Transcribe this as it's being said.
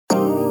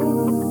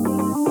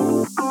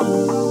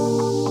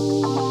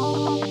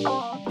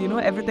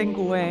Everything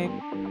going,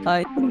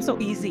 it seems so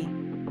easy,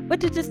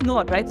 but it is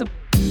not, right? So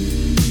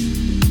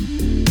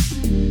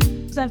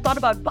I've thought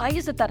about why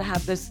is it that I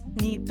have this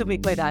need to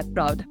make my dad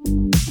proud?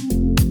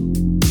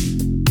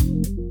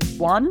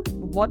 One,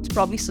 what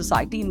probably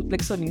society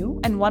inflicts on you,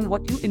 and one,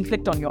 what you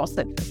inflict on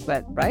yourself as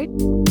well, right?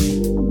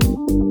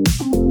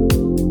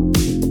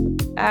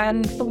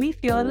 And for me,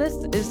 fearless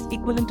is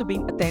equivalent to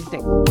being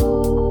authentic.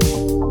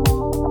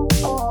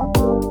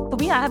 For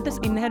me, I have this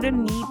inherent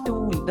need to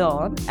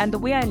learn, and the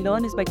way I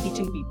learn is by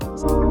teaching people.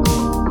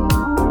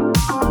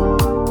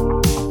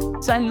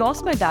 So I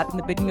lost my dad in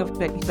the beginning of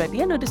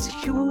 2020, and it is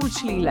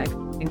hugely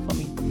life-changing for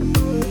me.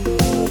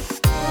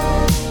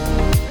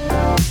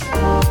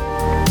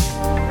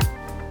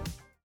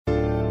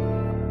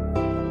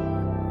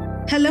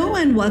 Hello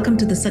and welcome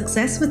to the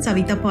Success with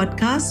Savita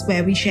podcast,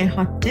 where we share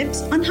hot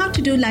tips on how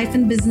to do life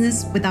and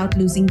business without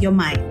losing your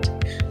mind.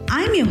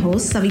 I'm your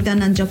host, Savita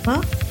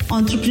Nanjappa,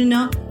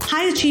 entrepreneur,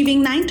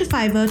 high-achieving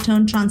 9-to-5er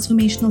turned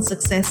transformational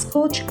success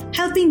coach,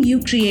 helping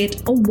you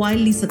create a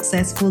wildly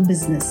successful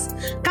business.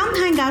 Come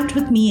hang out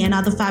with me and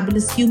other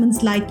fabulous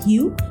humans like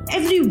you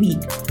every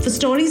week for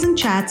stories and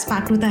chats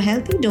packed with a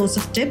healthy dose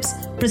of tips,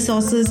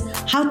 resources,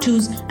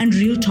 how-tos, and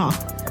real talk.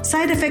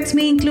 Side effects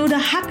may include a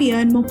happier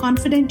and more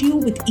confident you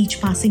with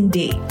each passing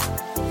day.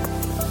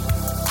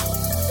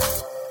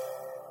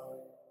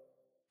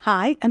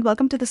 Hi, and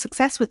welcome to the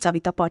Success with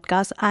Savita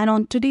podcast. And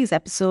on today's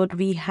episode,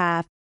 we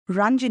have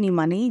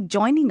Ranjani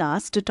joining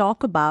us to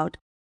talk about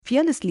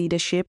fearless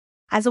leadership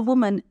as a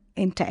woman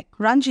in tech.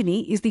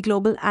 Ranjani is the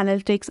Global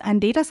Analytics and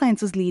Data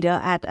Sciences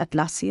Leader at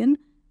Atlassian,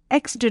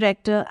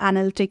 ex-Director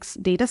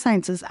Analytics, Data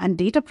Sciences and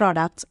Data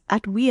Products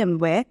at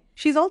VMware.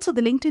 She's also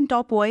the LinkedIn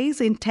Top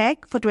Voice in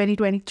Tech for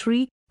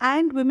 2023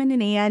 and Women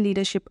in AI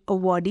Leadership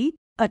awardee,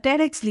 a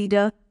TEDx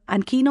leader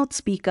and keynote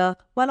speaker,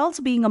 while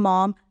also being a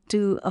mom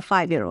to a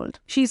 5-year-old.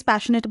 She's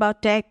passionate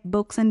about tech,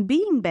 books, and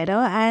being better.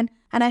 And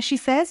as she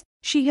says,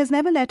 she has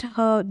never let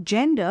her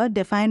gender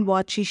define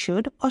what she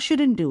should or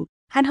shouldn't do.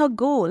 And her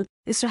goal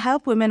is to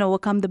help women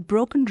overcome the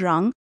broken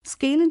rung,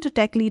 scale into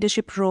tech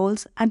leadership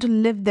roles, and to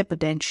live their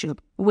potential.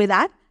 With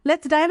that,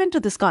 let's dive into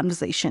this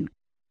conversation.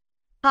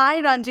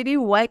 Hi,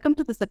 Ranjani. Welcome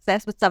to the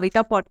Success with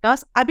Savita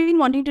podcast. I've been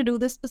wanting to do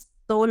this for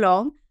so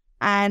long,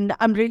 and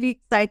I'm really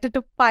excited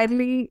to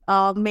finally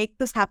make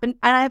this happen.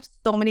 And I have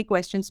so many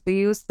questions for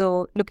you.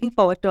 So looking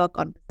forward to our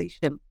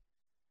conversation.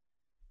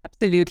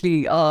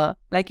 Absolutely.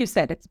 Like you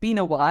said, it's been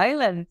a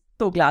while, and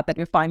so glad that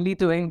we're finally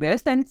doing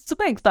this, and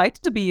super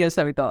excited to be here,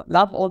 Savita.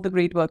 Love all the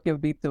great work you've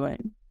been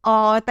doing.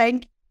 Oh,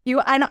 thank you.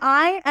 And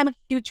I am a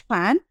huge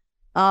fan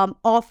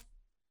of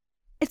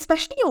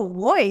especially your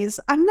voice.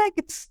 I'm like,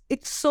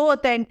 it's so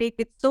authentic,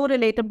 it's so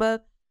relatable.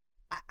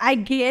 I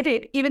get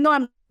it, even though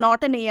I'm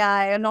not an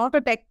AI or not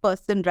a tech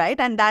person, right?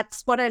 And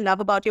that's what I love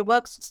about your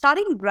work. So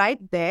starting right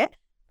there,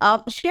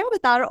 share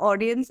with our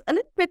audience a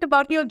little bit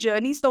about your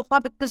journey so far,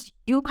 because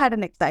you've had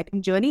an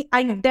exciting journey.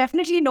 I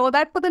definitely know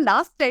that for the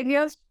last 10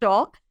 years,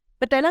 sure.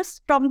 But tell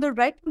us from the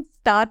right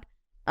start,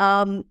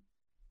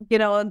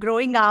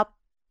 growing up,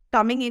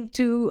 coming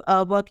into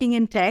working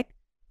in tech,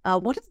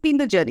 what has been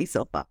the journey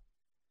so far?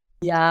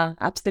 Yeah,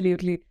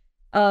 absolutely.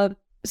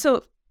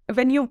 So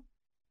when you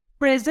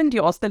present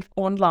yourself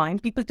online,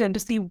 people tend to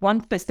see one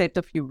facet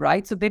of you,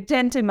 right? So they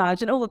tend to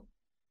imagine, oh,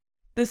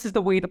 this is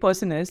the way the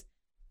person is.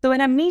 So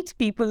when I meet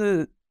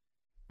people,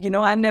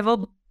 I've never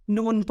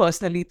known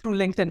personally through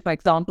LinkedIn, for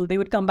example, they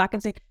would come back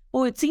and say,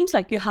 oh, it seems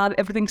like you have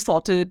everything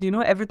sorted,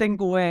 everything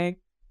going.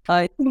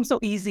 It seems so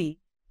easy,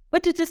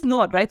 but it is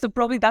not, right? So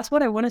probably that's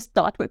what I want to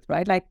start with,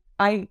 right? Like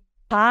I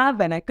have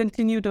and I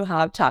continue to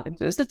have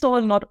challenges. It's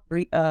all not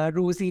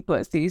rosy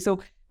per se. So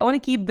I want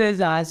to keep this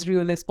as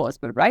real as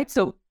possible, right?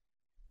 So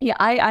yeah,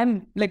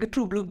 I'm like a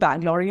true blue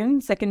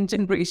Bangalorean, second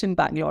generation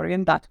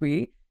Bangalorean that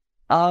way.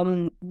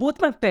 Both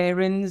my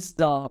parents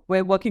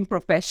were working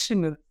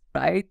professionals,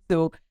 right?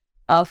 So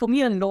for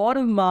me, a lot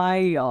of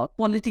my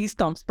qualities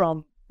comes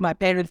from my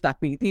parents that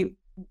way.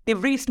 They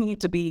raised me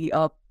to be,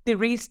 they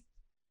raised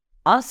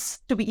us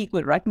to be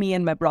equal, right? Me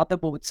and my brother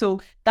both. So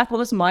that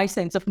was my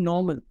sense of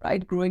normal,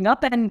 right? Growing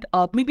up, and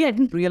maybe I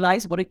didn't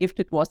realize what a gift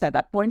it was at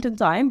that point in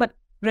time, but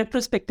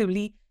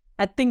retrospectively,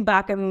 I think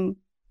back and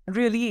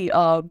really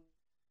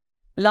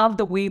love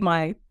the way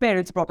my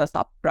parents brought us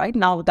up, right?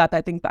 Now that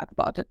I think back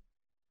about it.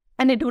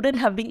 And it wouldn't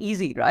have been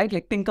easy, right?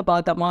 Like think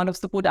about the amount of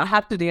support I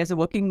have today as a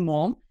working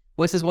mom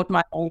versus what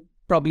my mom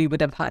probably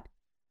would have had.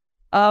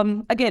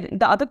 Again,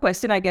 the other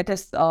question I get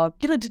is,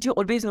 did you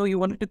always know you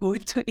wanted to go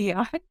into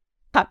AI?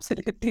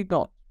 Absolutely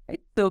not.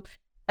 Right? So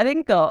I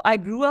think I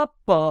grew up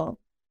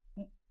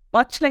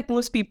much like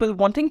most people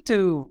wanting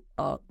to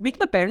make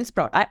my parents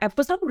proud. I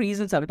for some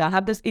reason, I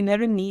have this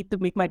inherent need to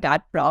make my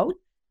dad proud.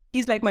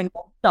 He's like my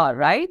North Star,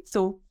 right?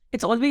 So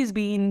it's always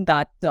been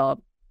that,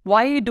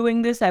 why are you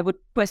doing this? I would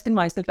question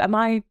myself, am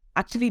I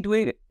actually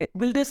doing it?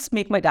 Will this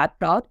make my dad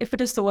proud? If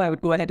it is so, I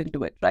would go ahead and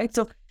do it, right?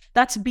 So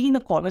that's been a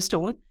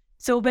cornerstone.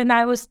 So when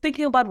I was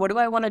thinking about what do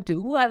I want to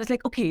do, I was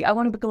like, okay, I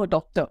want to become a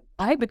doctor.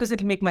 Why? Because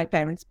it'll make my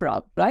parents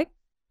proud, right?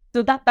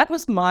 So that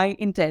was my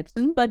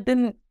intention. But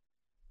then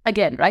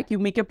again, right, you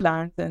make your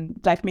plans and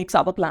life makes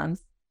other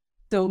plans.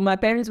 So my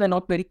parents were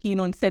not very keen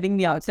on sending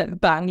me outside of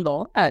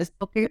Bangalore as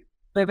okay.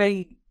 There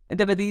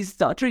were these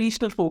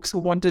traditional folks who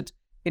wanted,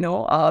 you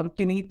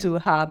need to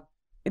have,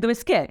 they were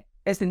scared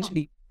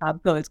essentially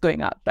have girls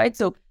going out, right?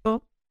 So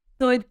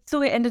it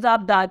ended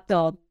up that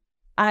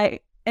I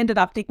ended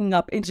up taking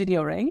up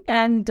engineering,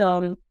 and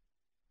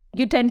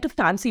you tend to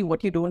fancy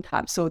what you don't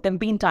have. So there have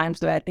been times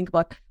where I think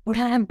about, would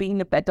I have been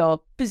a better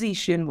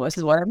physician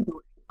versus what I'm doing?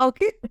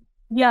 Okay.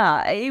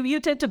 Yeah, you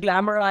tend to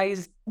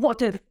glamorize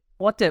what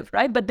if,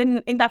 right? But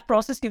then in that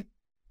process, you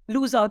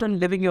lose out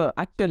on living your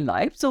actual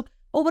life. So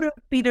over a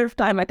period of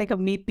time, I think I've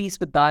made peace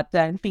with that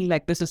and feel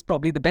like this is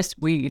probably the best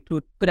way it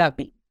could have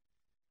been.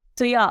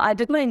 So yeah, I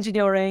did my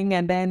engineering,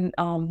 and then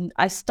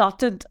I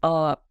started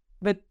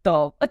with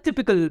a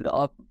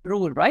typical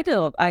role, right?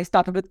 I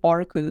started with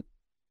Oracle,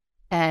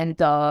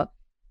 and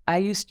I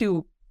used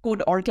to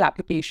code Oracle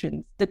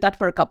applications, did that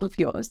for a couple of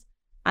years.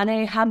 And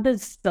I had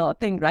this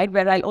thing, right,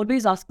 where I'll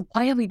always ask,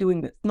 why are we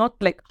doing this? Not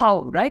like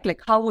how, right?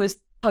 Like how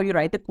you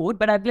write the code,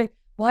 but I'd be like,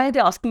 why are they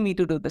asking me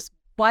to do this?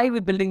 Why are we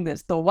building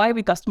this? So why are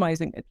we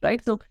customizing it,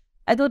 right? So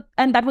I thought,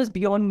 and that was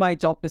beyond my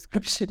job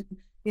description.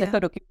 Yeah. I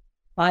thought, okay,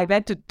 I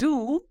went to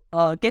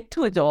get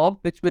to a job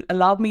which will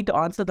allow me to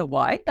answer the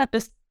why. That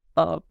is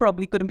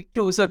probably going to be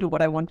closer to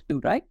what I want to do,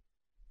 right?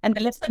 And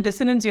the less the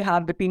dissonance you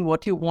have between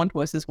what you want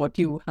versus what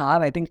you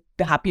have, I think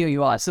the happier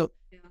you are. So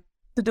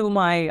to do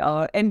my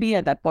MBA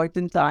at that point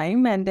in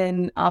time. And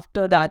then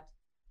after that,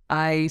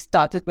 I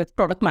started with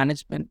product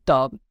management.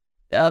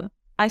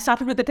 I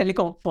started with a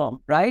telecom firm,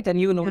 right? And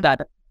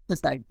that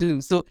as I do.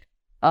 So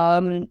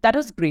that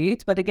was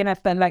great. But again, I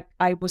felt like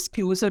I was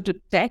closer to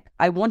tech.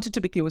 I wanted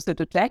to be closer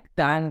to tech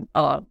than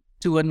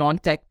to a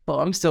non-tech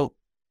firm. So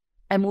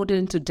I moved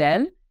into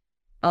Dell.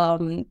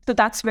 So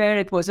that's where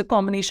it was a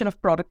combination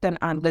of product and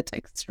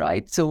analytics,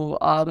 right? So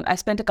I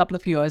spent a couple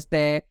of years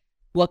there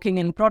working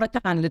in product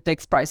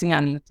analytics, pricing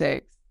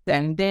analytics,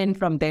 and then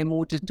from there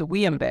moved into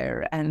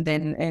VMware and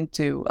then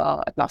into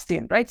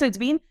Atlassian, right? So it's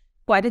been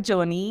quite a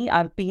journey.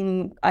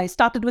 I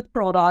started with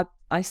product.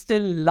 I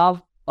still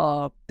love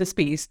the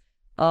space.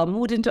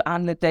 Moved into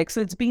analytics. So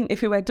it's been,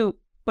 if you were to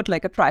put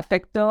like a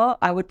trifecta,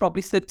 I would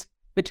probably sit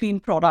between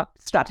product,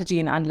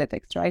 strategy, and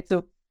analytics, right?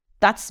 So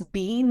that's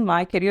been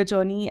my career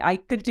journey. I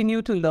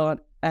continue to learn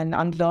and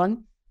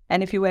unlearn.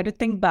 And if you were to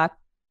think back,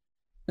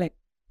 like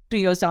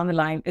 3 years down the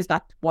line, is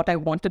that what I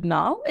wanted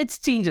now? It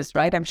changes,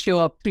 right? I'm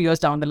sure 3 years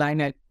down the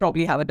line, I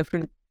probably have a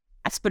different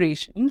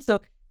aspiration. So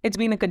it's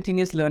been a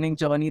continuous learning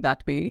journey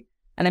that way.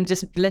 And I'm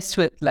just blessed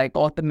with like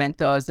all the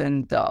mentors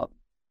and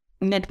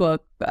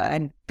network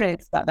and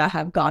friends that I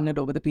have garnered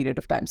over the period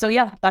of time. So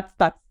yeah, that's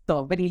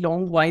the very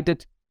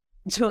long-winded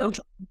journey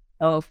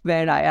of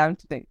where I am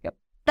today. Yep.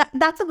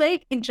 That's a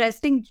very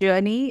interesting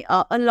journey,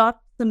 a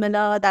lot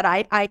similar that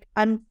I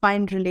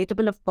find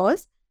relatable, of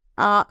course.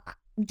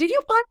 Did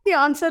you find the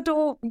answer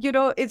to,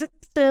 is it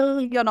still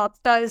your North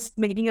Star is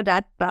making your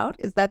dad proud?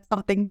 Is that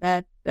something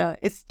that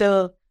is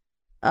still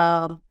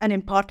an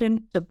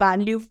important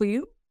value for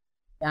you?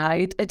 Yeah,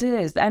 it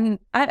is. And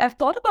I've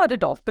thought about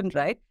it often,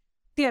 right?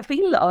 See, I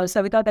feel,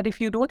 Savita, that if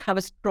you don't have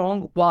a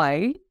strong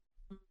why,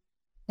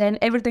 then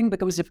everything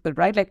becomes difficult,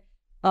 right? Like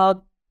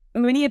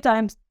many a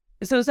times,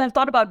 so I've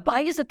thought about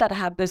why is it that I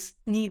have this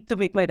need to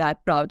make my dad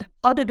proud?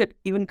 How did it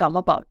even come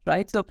about,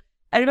 right? So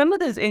I remember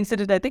this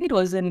incident, I think it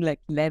was in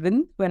like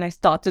 11 when I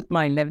started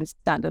my 11th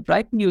standard,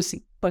 right?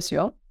 UC, first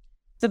year.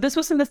 So this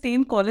was in the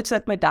same college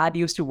that my dad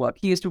used to work.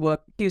 He used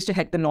to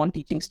head the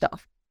non-teaching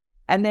staff.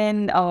 And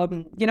then,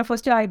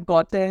 first year I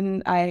got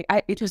in,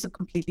 it was a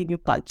completely new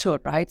culture,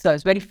 right? So I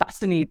was very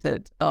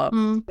fascinated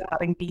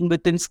having been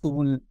within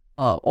school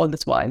all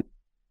this while.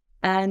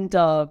 And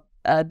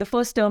the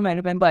first term I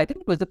remember, I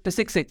think it was a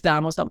physics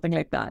exam or something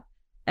like that.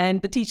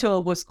 And the teacher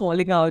was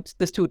calling out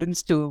the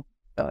students to,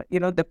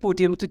 the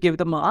podium to give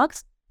the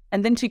marks.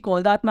 And then she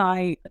called out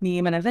my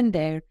name and I went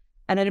there.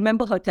 And I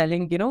remember her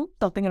telling,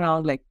 something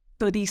around like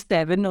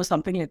 37 or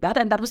something like that.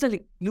 And that was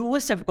the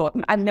lowest I've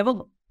gotten. I've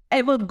never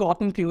ever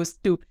gotten close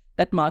to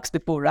that marks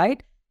before,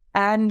 right?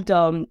 And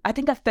I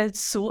think I felt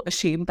so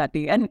ashamed that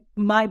day. And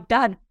my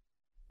dad,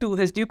 to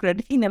his due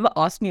credit, he never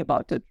asked me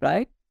about it,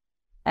 right?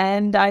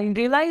 And I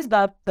realized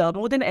that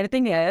more than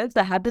anything else,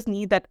 I had this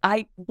need that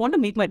I want to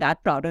make my dad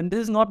proud, and this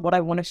is not what I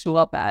want to show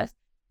up as.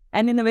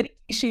 And in a very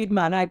cliched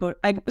manner,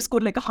 I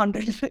scored like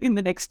 100 in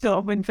the next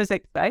term in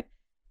physics, right?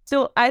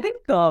 So I think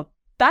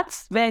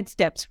that's where it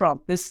steps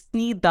from, this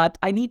need that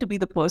I need to be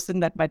the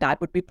person that my dad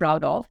would be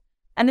proud of.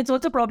 And it's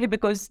also probably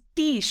because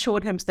he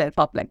showed himself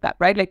up like that,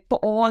 right? Like for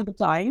all the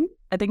time,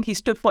 I think he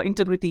stood for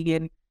integrity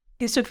and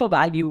he stood for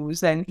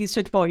values and he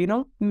stood for,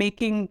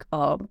 making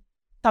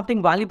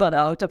something valuable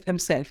out of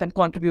himself and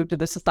contribute to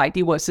the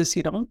society versus,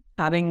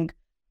 having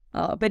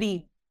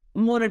very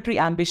monetary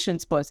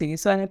ambitions per se.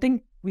 So and I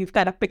think we've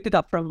kind of picked it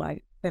up from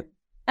him.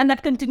 And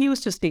that continues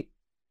to stay.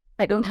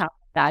 I don't have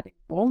that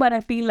anymore, but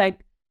I feel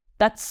like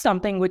that's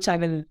something which I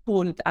will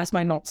hold as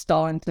my North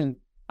Star until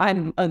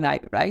I'm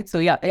alive, right? So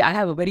yeah, I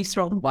have a very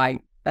strong why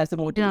as a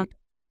motivator. Yeah.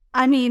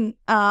 I mean,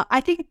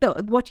 I think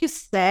what you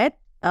said,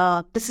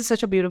 this is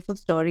such a beautiful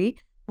story.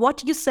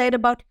 What you said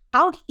about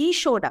how he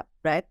showed up,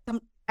 right?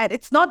 And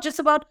it's not just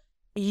about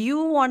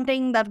you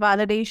wanting that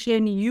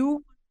validation,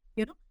 you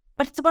know,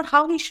 but it's about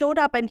how he showed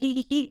up and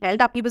he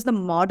held up. He was the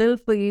model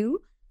for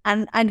you.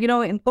 And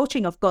in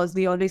coaching, of course,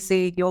 we always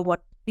say you're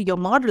what your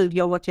model,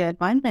 you're what your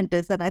environment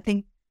is. And I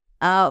think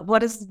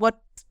what's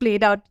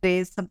played out today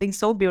is something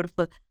so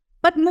beautiful.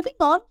 But moving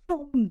on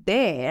from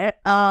there,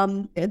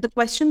 the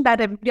question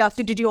that everybody asks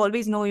you, did you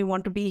always know you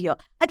want to be here?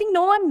 I think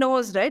no one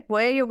knows, right,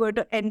 where you're going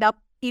to end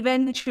up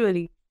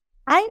eventually.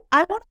 I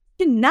want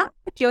to now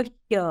that you're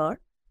here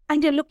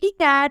and you're looking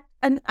at,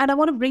 and I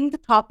want to bring the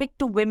topic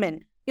to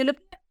women. You're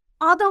looking at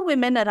other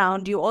women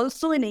around you,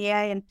 also in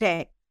AI and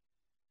tech.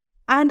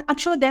 And I'm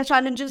sure their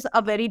challenges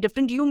are very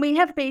different. You may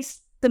have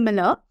faced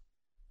similar.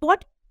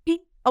 What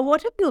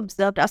have you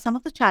observed are some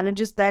of the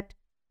challenges that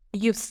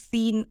you've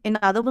seen in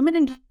other women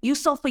and you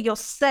saw for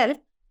yourself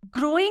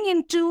growing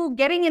into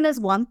getting in as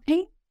one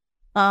thing,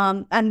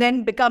 and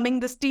then becoming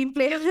this team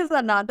player is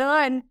another,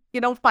 and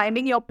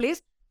finding your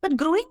place, but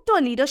growing to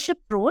a leadership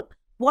role?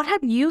 What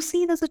have you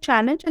seen as a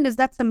challenge, and is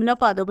that similar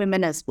for other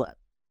women as well?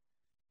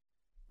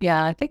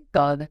 Yeah, I think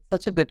that's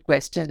such a good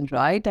question,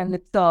 right? And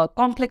it's a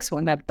complex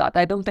one at that.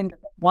 I don't think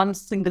there's one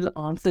single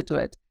answer to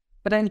it,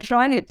 but I'm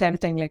trying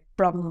attempting, like,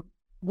 from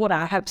what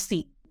I have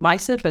seen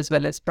myself as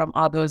well as from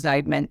others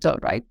I mentor,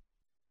 right?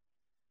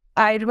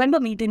 I remember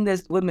meeting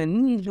this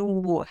woman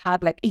who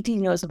had like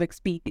 18 years of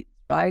experience,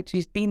 right?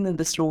 She's been in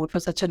this role for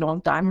such a long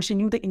time. She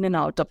knew the in and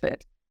out of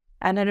it.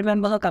 And I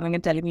remember her coming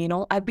and telling me,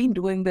 I've been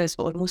doing this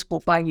for almost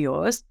 4-5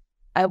 years.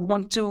 I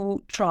want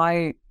to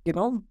try,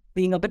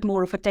 being a bit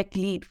more of a tech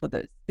lead for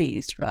this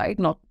space, right?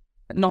 Not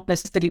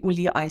necessarily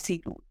only an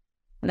IC role.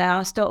 And I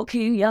asked her,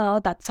 okay, yeah,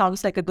 that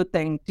sounds like a good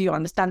thing. Do you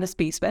understand the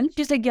space well?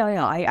 She's like,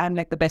 yeah, I'm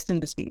like the best in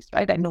the space,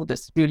 right? I know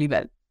this really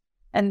well.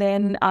 And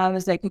then I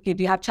was like, okay,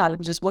 do you have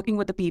challenges working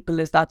with the people?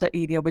 Is that the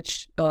area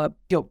which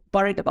you're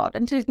worried about?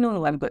 And she's like,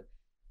 no, I'm good.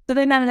 So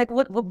then I'm like,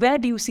 where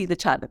do you see the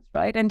challenge,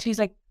 right? And she's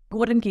like,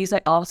 what in case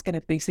I ask and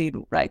if they say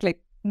no, right? Like,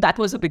 that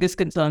was the biggest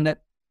concern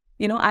that,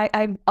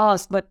 I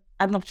asked, but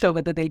I'm not sure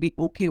whether they'll be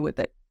okay with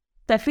it.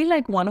 So I feel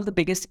like one of the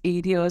biggest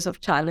areas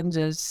of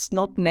challenges,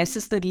 not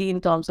necessarily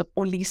in terms of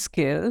only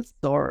skills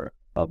or,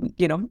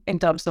 in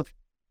terms of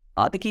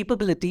the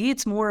capability,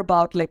 it's more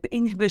about like the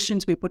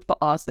inhibitions we put for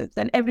ourselves.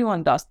 And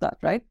everyone does that,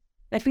 right?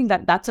 I think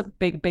that's a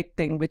big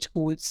thing which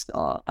holds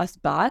us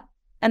back.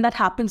 And that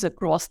happens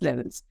across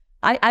levels.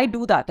 I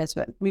do that as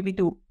well, maybe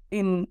to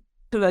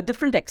a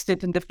different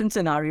extent in different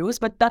scenarios,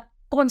 but that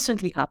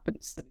constantly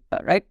happens,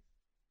 right?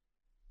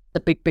 The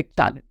big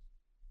challenge.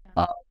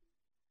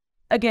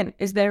 Again,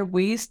 is there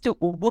ways to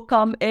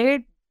overcome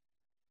it?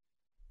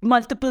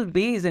 Multiple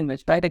ways in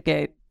which, right?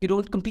 Again, you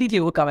don't completely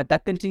overcome it.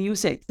 That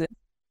continues to exist.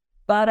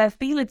 But I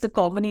feel it's a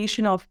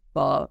combination of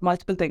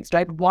multiple things,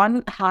 right?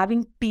 One,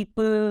 having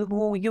people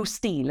who you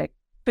see, like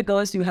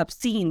figures you have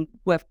seen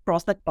who have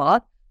crossed that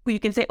path, who you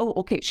can say, oh,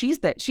 okay, she's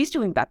there, she's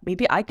doing that.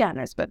 Maybe I can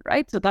as well,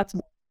 right? So that's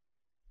one.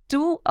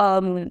 Two,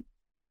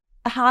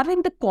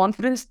 having the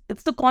confidence.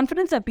 It's the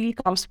confidence I feel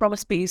comes from a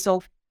space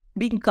of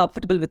being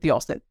comfortable with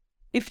yourself.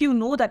 If you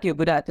know that you're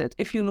good at it,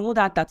 if you know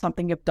that that's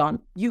something you've done,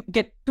 you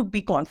get to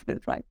be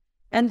confident, right?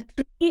 And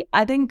three,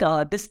 I think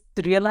this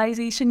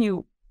realization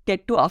you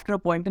get to after a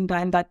point in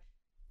time that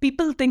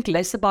people think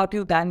less about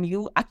you than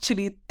you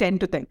actually tend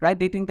to think, right?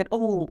 They think that,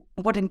 oh,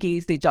 what in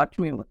case they judge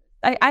me?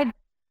 I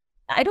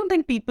don't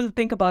think people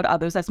think about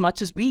others as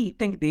much as we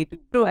think they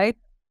do, right?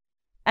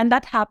 And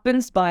that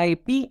happens by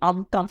being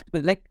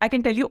uncomfortable. Like, I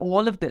can tell you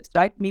all of this,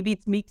 right? Maybe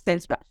it makes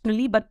sense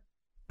rationally, but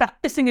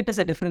practicing it is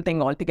a different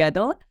thing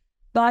altogether.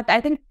 But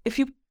I think if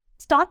you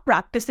start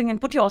practicing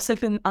and put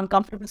yourself in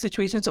uncomfortable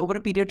situations over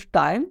a period of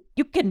time,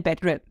 you can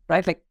better it,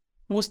 right? Like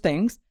most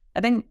things.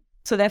 I think,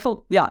 so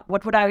therefore, yeah,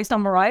 what would I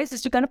summarize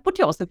is to kind of put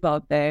yourself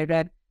out there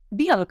and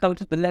be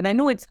uncomfortable. And I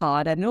know it's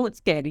hard, I know it's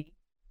scary,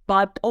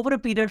 but over a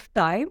period of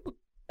time,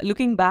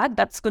 looking back,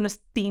 that's going to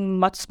seem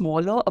much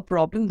smaller a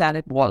problem than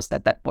it was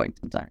at that point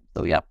in time.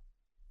 So yeah,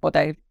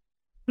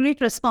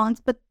 Great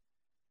response. But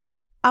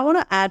I want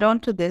to add on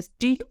to this.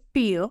 Do you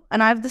feel,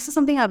 and this is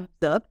something I've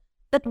observed,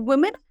 that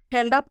women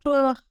held up to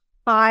a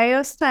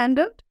higher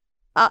standard?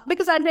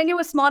 Because I'll tell you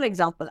a small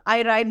example.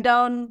 I'm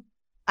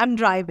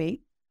driving,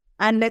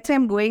 and let's say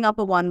I'm going up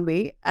a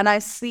one-way, and I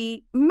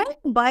see many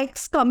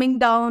bikes coming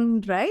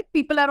down, right?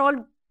 People are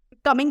all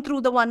coming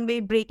through the one-way,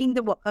 breaking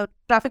the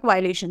traffic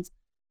violations.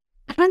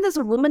 And when there's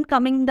a woman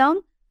coming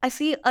down, I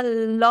see a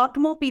lot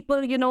more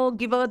people,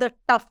 give her the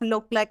tough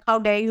look, like, how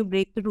dare you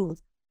break the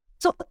rules?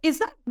 So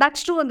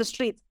that's true on the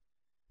streets?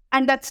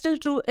 And that's still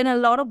true in a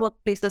lot of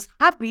workplaces.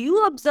 Have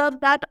you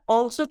observed that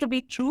also to be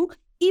true,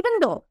 even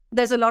though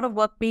there's a lot of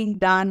work being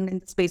done in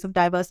the space of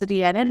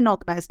diversity and in an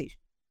organization?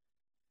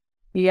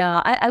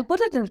 Yeah, I'll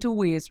put it in two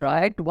ways,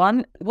 right?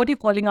 One, what you're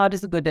calling out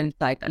is a good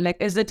insight. Like,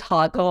 is it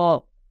harder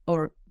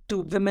or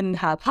do women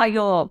have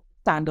higher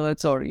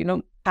standards or,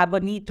 have a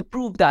need to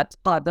prove that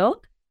harder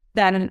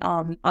than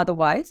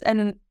otherwise.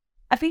 And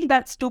I feel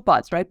that's two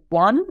parts, right?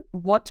 One,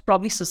 what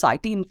probably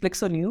society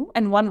inflicts on you,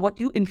 and one, what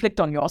you inflict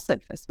on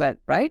yourself as well,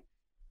 right?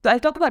 So I'll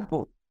talk about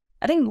both.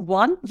 I think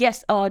one,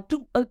 yes,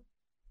 to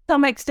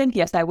some extent,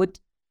 yes, I would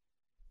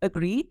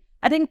agree.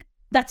 I think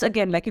that's,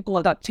 again, like you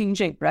call that,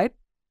 changing, right?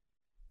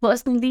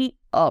 Personally,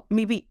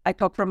 maybe I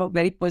talk from a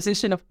very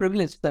position of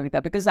privilege,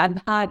 Savita, because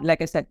I've had,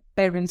 like I said,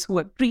 parents who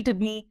have treated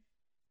me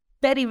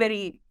very,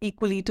 very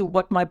equally to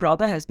what my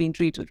brother has been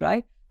treated,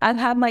 right? I've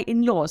had my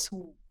in-laws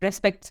who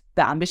respect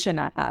the ambition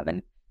I have.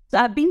 And so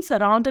I've been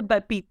surrounded by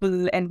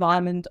people,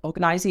 environment,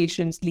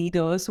 organizations,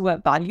 leaders who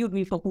have valued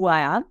me for who I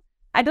am.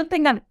 I don't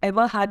think I've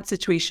ever had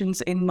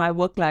situations in my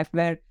work life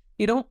where,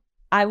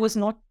 I was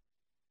not,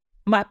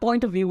 my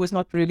point of view was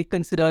not really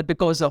considered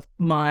because of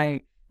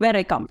where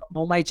I come from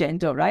or my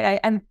gender, right?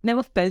 I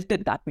never felt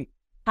it that way.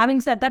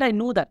 Having said that, I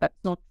know that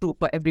that's not true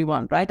for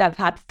everyone, right? I've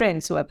had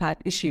friends who have had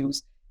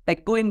issues.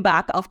 Like going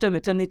back after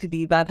maternity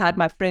leave, I've had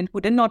my friend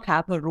who did not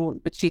have her role,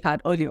 which she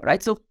had earlier,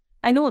 right? So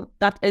I know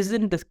that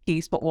isn't the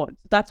case for all.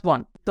 That's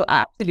one. So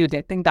absolutely,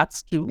 I think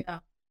that's true. Yeah.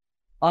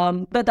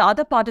 But the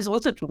other part is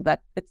also true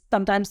that it's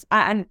sometimes,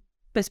 and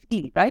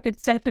specifically, right?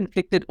 It's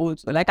self-inflicted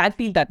also. Like I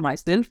feel that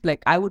myself,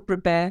 like I would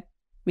prepare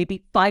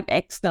maybe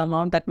 5x the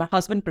amount that my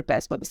husband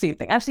prepares for the same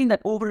thing. I've seen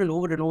that over and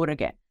over and over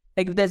again.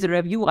 Like if there's a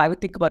review, I would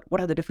think about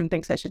what are the different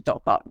things I should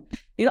talk about.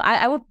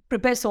 I would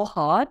prepare so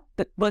hard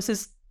that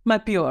versus my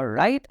peer,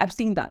 right? I've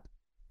seen that.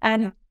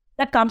 And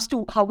that comes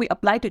to how we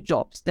apply to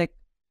jobs. Like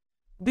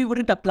we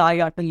wouldn't apply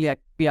until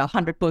we are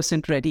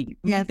 100% ready.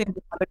 Yes.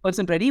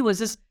 100% ready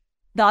versus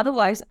the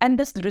otherwise. And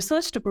there's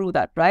research to prove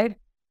that, right?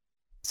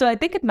 So I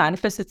think it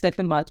manifests itself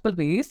in multiple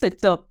ways.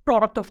 It's a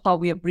product of how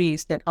we have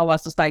raised and how our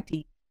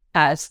society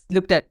has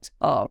looked at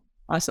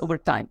us over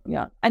time.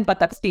 Yeah. But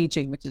that's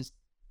staging, which is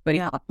very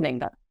heartening.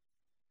 That.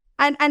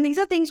 And these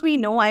are things we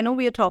know. I know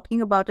we are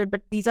talking about it,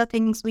 but these are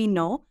things we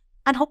know.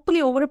 And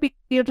hopefully over a period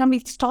of time, we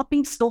stop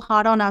being so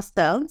hard on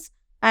ourselves.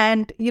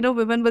 And,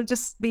 women will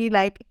just be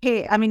like,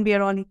 hey, we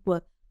are all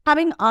equal.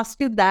 Having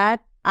asked you that,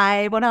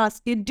 I want to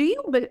ask you,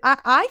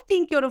 I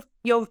think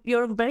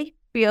you're a very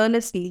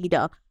fearless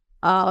leader.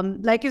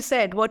 Like you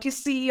said, what you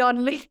see on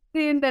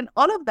LinkedIn and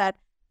all of that,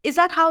 is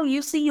that how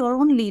you see your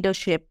own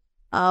leadership?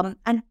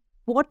 And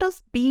what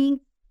does being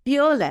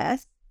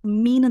fearless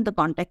mean in the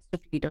context of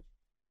leadership?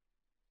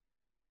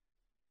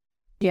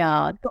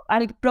 Yeah, so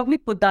I'll probably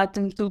put that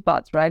in two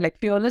parts, right? Like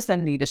fearless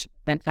and leadership,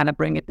 then kind of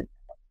bring it in.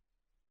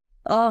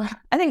 I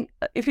think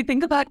if you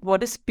think about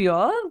what is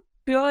fear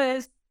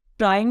is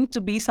trying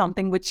to be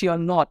something which you're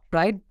not,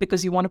 right?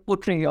 Because you want to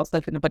portray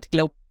yourself in a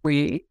particular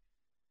way.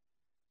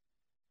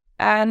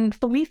 And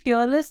for me,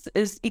 fearless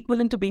is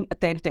equivalent to being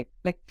authentic.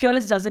 Like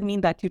fearless doesn't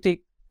mean that you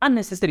take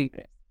unnecessary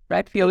risk,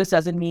 right? Fearless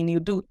doesn't mean you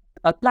do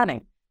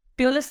planning.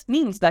 Fearless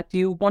means that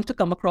you want to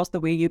come across the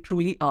way you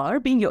truly are,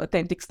 being your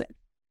authentic self.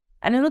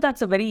 And I know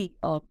that's a very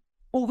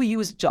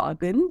overused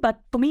jargon, but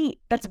for me,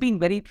 that's been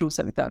very true,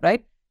 Savita,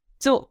 right?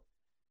 So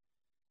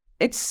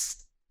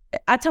it's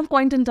at some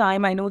point in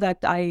time, I know that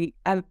I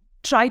have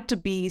tried to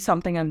be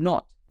something I'm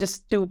not,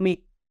 just to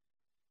make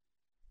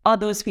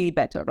others feel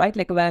better, right?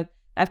 Like when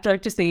I've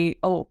tried to say,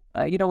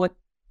 you know what,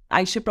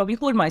 I should probably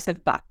hold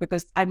myself back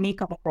because I may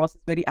come across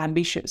as very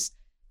ambitious.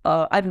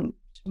 I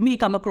may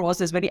come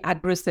across as very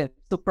aggressive.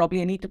 So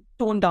probably I need to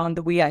tone down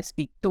the way I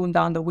speak, tone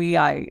down the way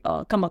I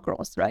come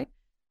across, right?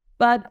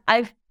 But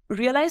I've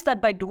realized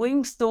that by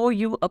doing so,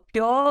 you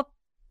appear,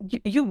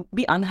 you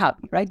be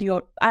unhappy, right?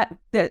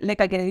 Like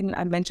again,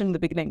 I mentioned in the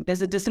beginning,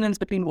 there's a dissonance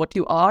between what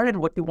you are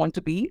and what you want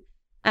to be.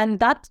 And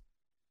that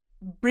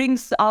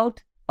brings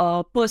out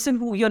a person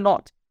who you're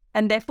not.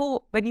 And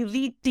therefore, when you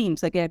lead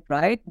teams again,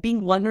 right,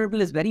 being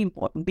vulnerable is very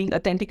important. Being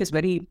authentic is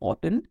very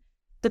important.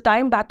 To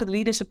time back to the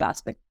leadership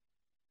aspect.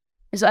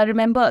 So I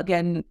remember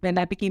again, when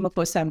I became a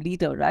first-time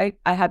leader, right,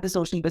 I had this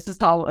notion, this is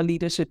how a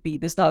leader should be,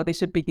 this is how they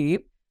should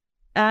behave.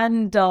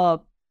 And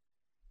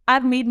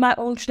I've made my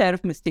own share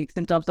of mistakes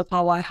in terms of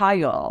how I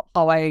hire,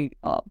 how I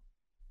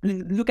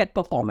look at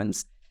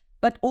performance.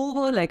 But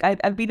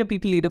I've been a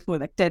people leader for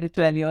like 10 to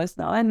 12 years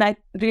now. And I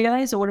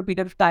realized over a period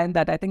of time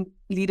that I think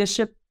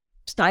leadership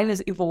style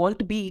has evolved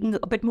to being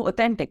a bit more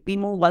authentic, being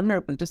more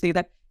vulnerable, to say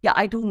that, yeah,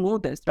 I do know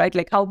this, right?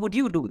 Like, how would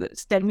you do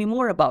this? Tell me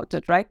more about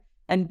it, right?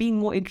 And being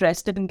more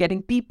interested in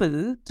getting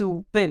people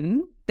to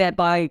win,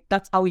 thereby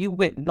that's how you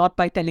win, not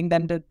by telling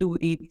them to do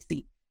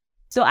ABC.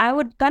 So I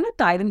would kind of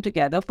tie them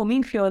together. For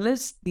me,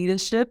 fearless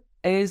leadership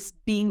is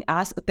being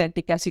as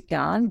authentic as you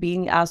can,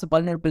 being as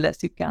vulnerable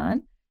as you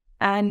can,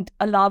 and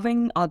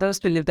allowing others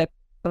to live their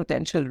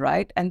potential,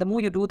 right? And the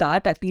more you do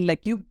that, I feel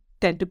like you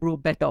tend to grow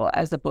better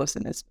as a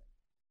person as well.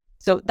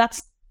 So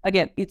that's,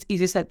 again, it's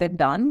easier said than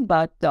done,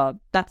 but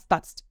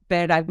that's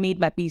where I've made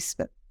my peace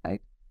with,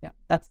 right? Yeah,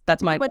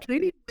 that's my... But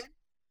really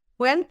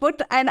well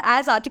put and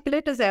as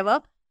articulate as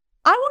ever.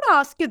 I want to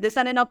ask you this,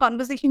 and in our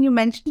conversation, you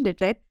mentioned it,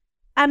 right?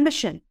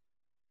 Ambition.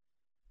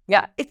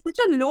 Yeah. It's such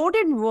a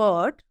loaded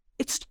word.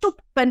 It's such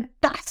a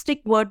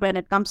fantastic word when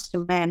it comes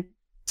to men.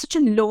 Such a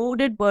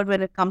loaded word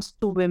when it comes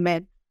to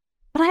women.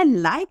 But I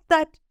like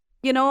that,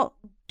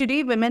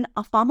 today women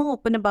are far more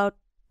open about,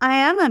 I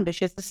am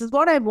ambitious. This is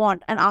what I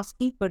want, and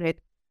asking for it.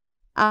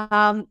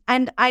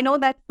 And I know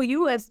that for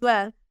you as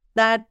well,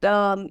 that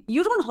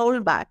you don't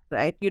hold back,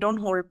 right? You don't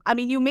hold, I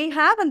mean, you may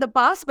have in the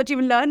past, but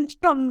you've learned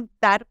from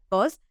that, of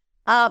course.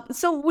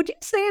 So would you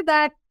say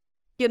that,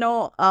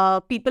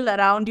 people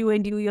around you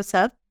and you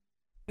yourself,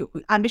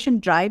 ambition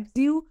drives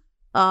you,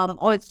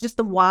 or it's just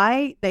the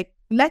why? Like,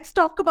 let's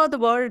talk about the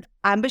word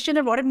ambition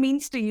and what it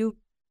means to you.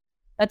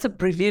 That's a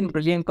brilliant,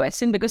 brilliant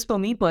question, because for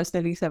me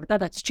personally, Savita,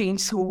 that's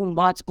changed so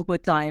much over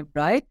time,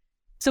 right?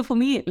 So for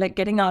me, like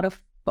getting out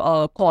of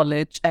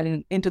college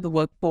and into the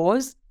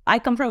workforce, I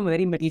come from a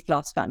very middle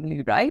class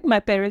family, right? My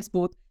parents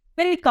both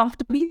very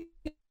comfortably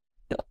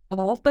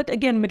off, but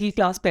again, middle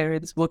class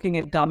parents working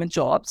in government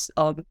jobs.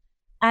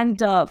 And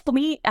for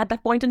me, at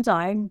that point in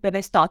time, when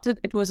I started,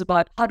 it was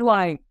about how do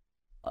I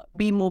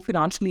be more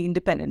financially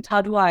independent?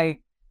 How do I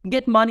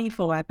get money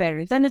for my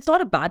parents? And it's not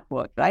a bad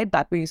word, right?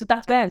 That way. So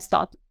that's where I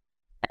started.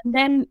 And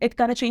then it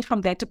kind of changed from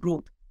there to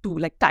growth, to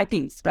like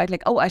titles, right?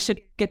 Like, oh, I should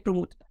get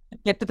promoted,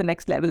 get to the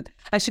next level.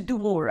 I should do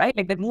more, right?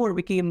 Like that more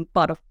became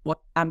part of what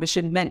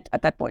ambition meant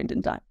at that point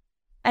in time.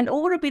 And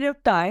over a period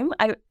of time,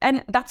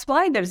 and that's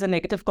why there's a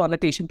negative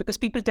connotation, because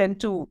people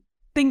tend to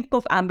think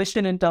of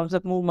ambition in terms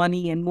of more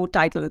money and more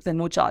titles and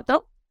more charter.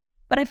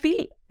 But I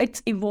feel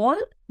it's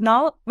evolved.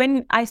 Now,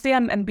 when I say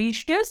I'm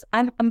ambitious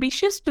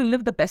to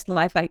live the best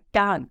life I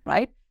can,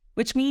 right?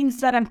 Which means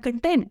that I'm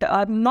content.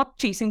 I'm not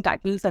chasing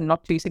titles and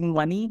not chasing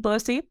money per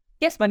se.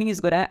 Yes, money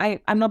is good.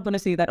 I'm not going to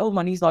say that, oh,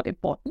 money is not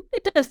important.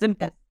 It is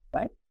important,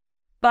 right?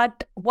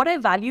 But what I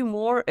value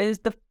more is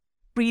the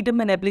freedom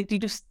and ability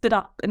to sit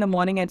up in the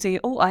morning and say,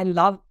 oh, I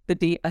love the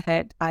day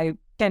ahead. I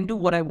can do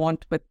what I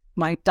want with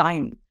my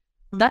time.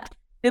 That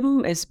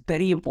freedom is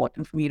very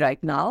important for me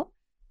right now.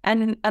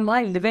 And am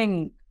I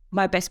living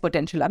my best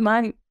potential? Am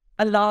I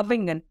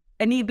allowing and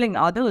enabling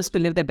others to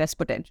live their best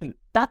potential?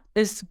 That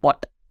is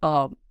what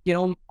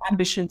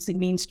ambition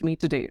means to me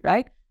today,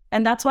 right?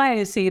 And that's why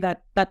I say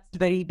that that's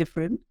very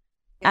different.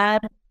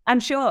 And I'm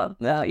sure,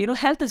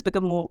 health has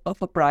become more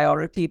of a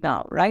priority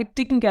now, right?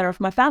 Taking care of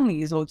my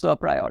family is also a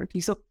priority.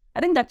 So I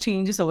think that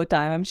changes over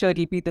time. I'm sure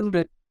it'll be different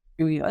in a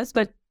few years,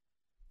 but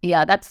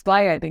yeah, that's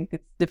why I think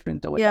it's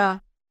different over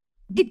time.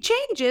 It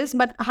changes,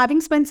 but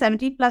having spent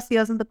 17 plus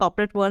years in the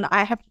corporate world,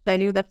 I have to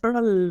tell you that for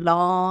a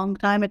long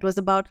time, it was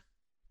about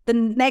the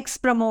next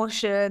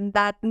promotion,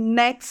 that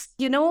next,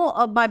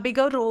 my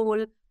bigger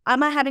role.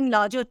 Am I having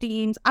larger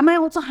teams? Am I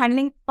also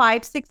handling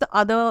 5, 6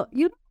 other,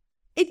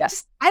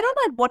 just, I don't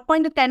know at what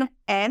point it kind of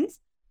ends,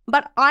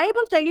 but I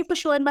will tell you for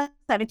sure in my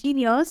 17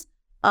 years,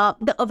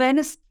 the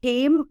awareness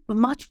came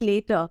much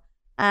later.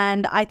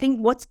 And I think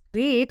what's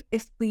great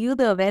is for you,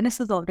 the awareness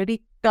has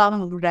already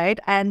come, right?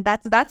 And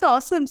that's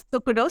awesome. So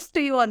kudos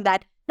to you on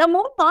that. Now, I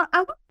want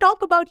to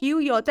talk about you,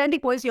 your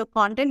authentic voice, your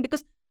content,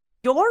 because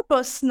your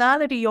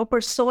personality, your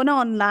persona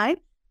online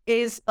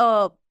is,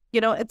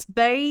 it's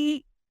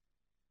very,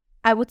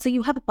 I would say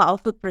you have a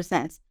powerful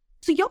presence.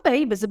 So you're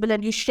very visible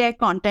and you share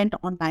content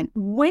online.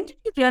 When did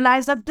you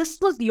realize that this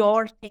was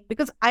your thing?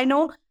 Because I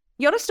know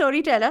you're a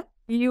storyteller.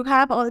 You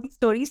have all these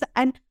stories.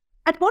 And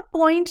at what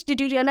point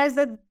did you realize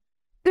that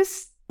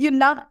this, you're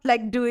not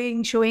like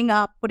showing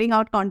up, putting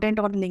out content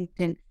on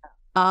LinkedIn?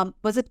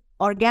 Was it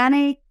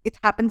organic? It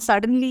happened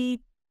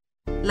suddenly?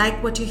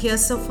 Like what you hear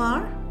so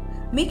far?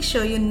 Make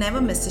sure you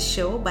never miss a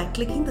show by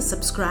clicking the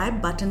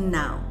subscribe button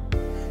now.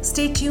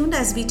 Stay tuned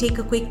as we take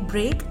a quick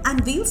break,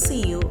 and we'll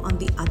see you on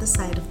the other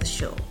side of the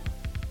show.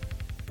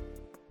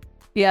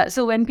 Yeah,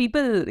 so when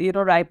people,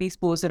 write these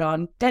posts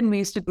around 10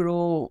 ways to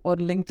grow on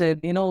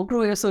LinkedIn,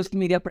 grow your social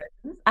media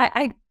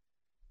presence,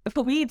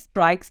 for me,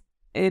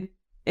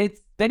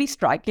 it's very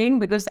striking,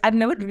 because I've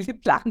never really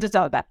planned it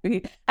out that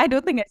way. I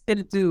don't think I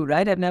still do,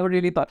 right? I've never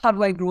really thought, how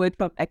do I grow it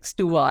from X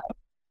to Y?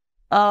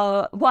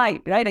 Why,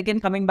 right?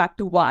 Again, coming back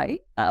to why,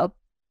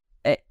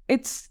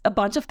 it's a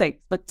bunch of things,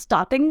 but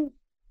starting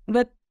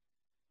with,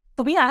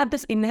 for me, I have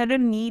this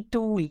inherent need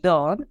to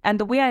learn, and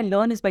the way I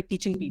learn is by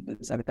teaching people,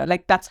 Savita.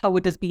 Like, that's how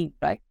it has been,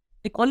 right?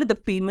 They call it the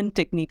Feynman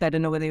technique. I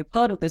don't know whether you've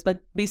heard of this, but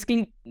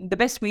basically, the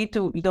best way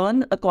to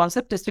learn a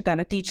concept is to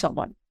kind of teach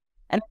someone.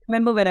 And I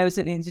remember when I was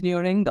in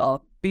engineering,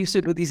 we used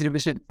to do these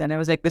revisions, and I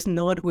was like this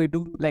nerd who would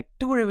do like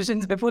 2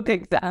 revisions before the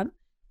exam.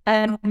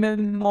 And my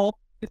mom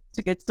used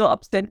to get so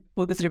upset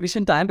for this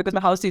revision time, because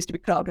my house used to be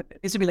crowded. It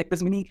used to be like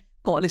this mini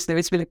college. There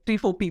used to be like 3,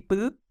 4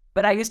 people.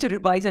 But I used to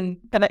revise and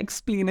kind of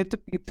explain it to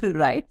people,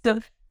 right?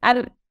 So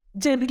I've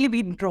generally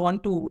been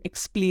drawn to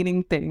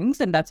explaining things,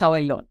 and that's how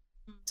I learn.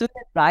 So,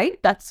 right,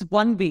 that's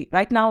one way.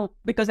 Right now,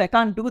 because I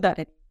can't do that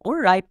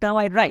anymore, right now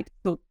I write.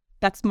 So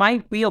that's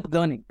my way of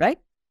learning, right?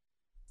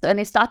 So when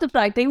I started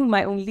writing,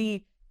 my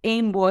only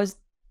aim was,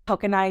 how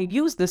can I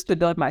use this to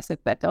learn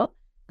myself better?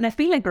 And I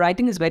feel like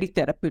writing is very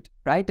therapeutic,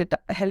 right? It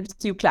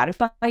helps you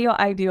clarify your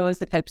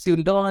ideas. It helps you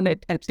learn.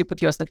 It helps you put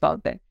yourself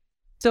out there.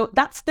 So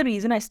that's the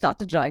reason I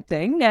started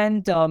writing.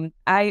 And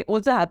I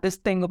also had this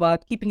thing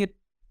about keeping it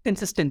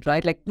consistent,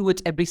 right? Like do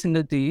it every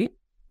single day.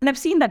 And I've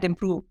seen that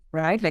improve,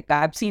 right? Like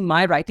I've seen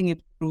my writing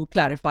improve,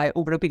 clarify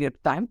over a period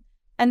of time.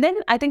 And then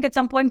I think at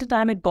some point in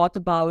time,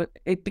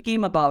 it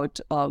became about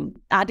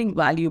adding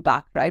value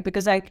back, right?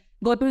 Because I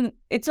got to,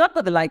 it's not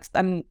for the likes.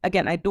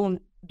 Again, I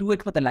don't do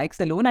it for the likes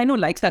alone. I know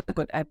likes are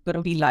good. I'm going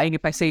to be lying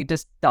if I say it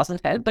just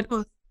doesn't help, but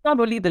it's not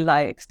only the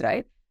likes,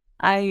 right?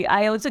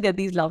 I also get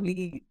these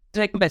lovely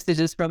direct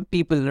messages from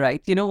people,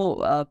 right?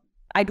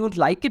 I don't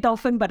like it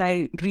often, but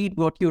I read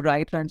what you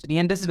write, Ranjani,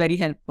 and this is very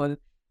helpful,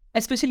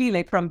 especially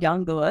like from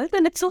young girls.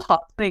 And it's so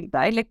heartening,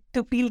 right? Like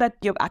to feel that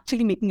you're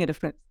actually making a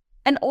difference.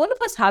 And all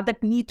of us have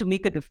that need to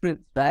make a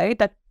difference, right?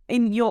 That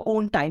in your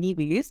own tiny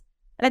ways.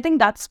 And I think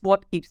that's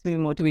what keeps me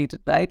motivated,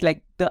 right?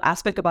 Like the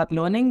aspect about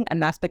learning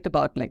and aspect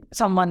about like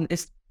someone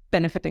is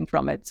benefiting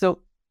from it. So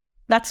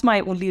that's my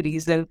only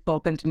reason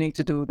for continuing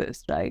to do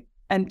this, right?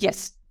 And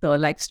yes, the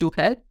likes do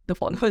help, the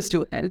followers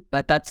do help,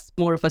 but that's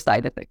more of a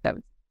side effect, I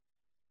would say.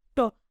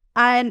 So,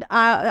 and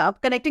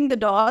connecting the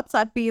dots,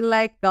 I feel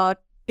like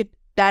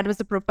dad was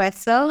a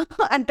professor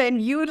and then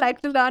you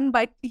like to learn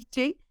by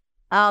teaching.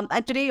 And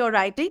today you're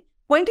writing.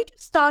 When did you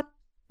start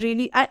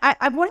really?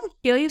 I want to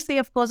hear you say,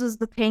 of course, is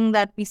the thing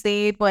that we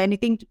say for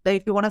anything that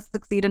if you want to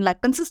succeed in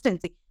like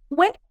consistency.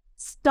 When did you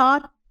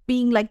start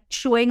being like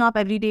showing up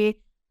every day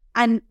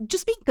and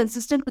just being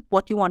consistent with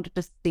what you wanted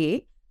to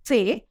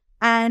say?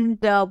 And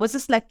was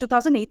this like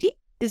 2018?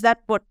 Is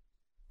that what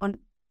on?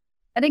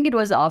 I think it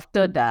was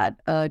after that.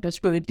 It was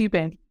pretty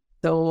painful.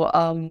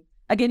 So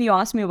again, you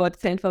asked me about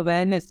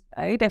self-awareness,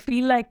 right? I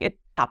feel like it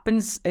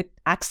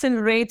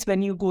accelerates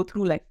when you go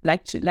through like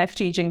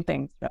life-changing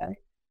things, right?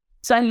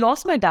 So I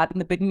lost my dad in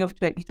the beginning of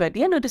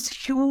 2020, and it is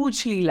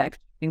hugely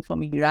life-changing for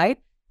me, right?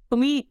 For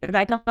me,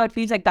 right now, it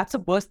feels like that's the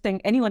worst thing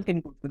anyone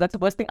can go through. That's the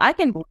worst thing I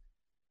can go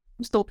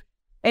through. So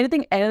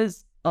anything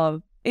else,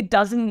 it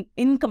doesn't,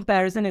 in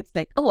comparison, it's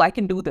like, oh, I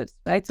can do this,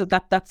 right? So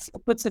that's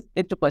puts it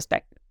into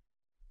perspective.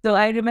 So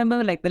I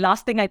remember like the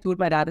last thing I told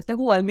my dad is like,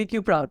 oh, I'll make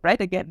you proud, right?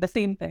 Again, the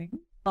same thing.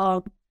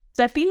 So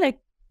I feel like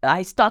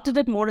I started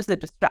it more as a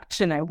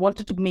distraction. I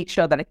wanted to make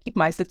sure that I keep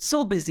myself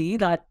so busy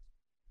that,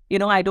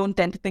 I don't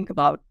tend to think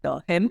about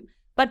him.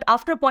 But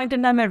after a point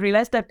in time, I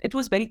realized that it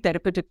was very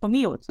therapeutic for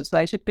me also. So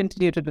I should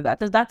continue to do that.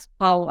 So that's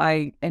how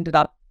I ended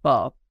up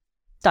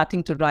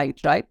starting to write,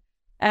 right?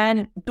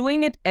 And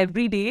doing it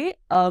every day.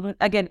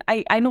 Again,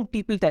 I know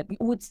people tell me,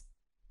 oh, it's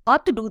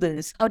hard to do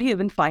this. How do you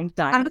even find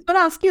time? I'm just going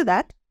to ask you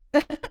that.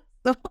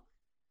 So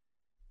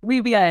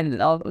we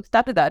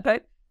started that,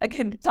 right?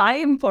 Again,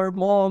 time for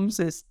moms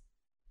is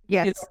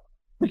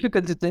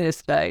difficult to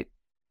this, right?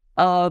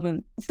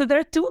 So there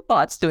are two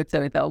parts to it,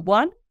 Savita.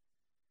 One,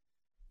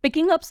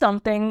 picking up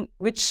something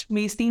which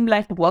may seem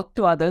like work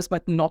to others,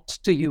 but not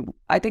to you.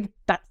 I think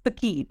that's the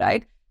key,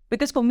 right?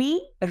 Because for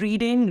me,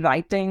 reading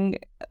about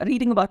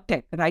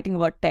tech, writing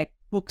about tech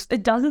books,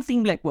 it doesn't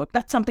seem like work.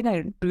 That's something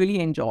I really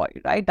enjoy,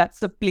 right? That's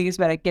the place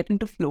where I get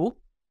into flow.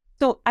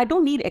 So I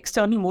don't need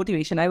external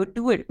motivation. I would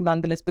do it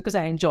nonetheless because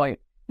I enjoy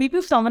it. Maybe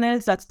if someone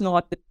else, that's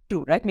not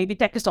true, right? Maybe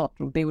tech is not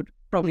true. They would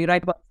probably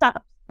write about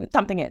startups,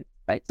 something else,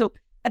 right? So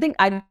I think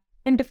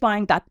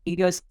identifying that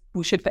area is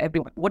crucial for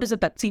everyone. What is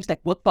it that seems like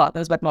work for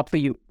others, but not for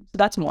you? So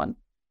that's one.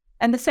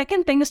 And the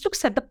second thing is to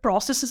set the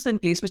processes in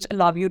place which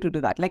allow you to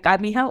do that. Like I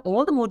may have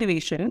all the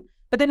motivation,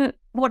 but then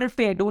what if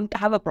I don't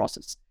have a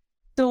process?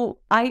 So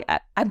I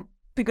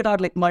figured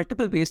out like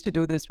multiple ways to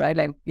do this, right?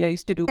 Like I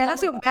used to do.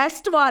 That's your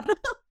best one.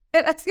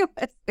 That's your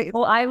best way.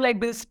 Oh, I'm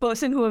like this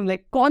person who I'm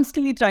like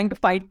constantly trying to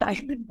find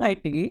time in my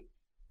day.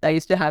 I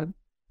used to have,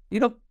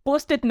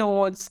 post-it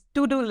notes,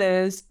 to-do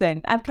lists,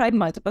 and I've tried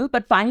multiple.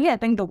 But finally, I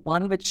think the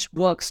one which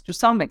works to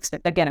some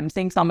extent, again, I'm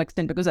saying some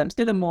extent because I'm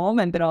still a mom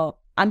and there are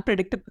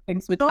unpredictable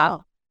things which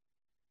happen.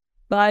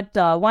 But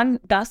one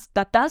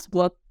that does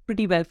work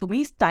pretty well for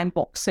me is time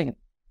boxing.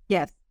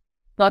 Yes.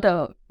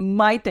 Not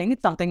my thing.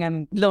 It's something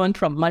I've learned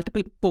from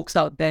multiple books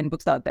out there and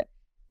books out there.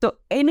 So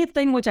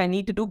anything which I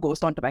need to do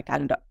goes onto my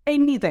calendar.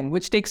 Anything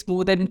which takes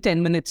more than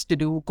 10 minutes to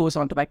do goes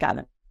onto my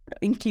calendar,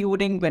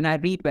 including when I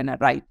read, when I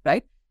write,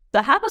 right? So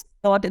I have a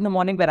thought in the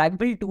morning where I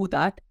will do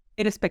that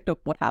irrespective of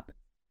what happens.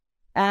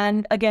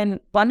 And again,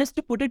 one is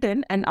to put it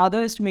in and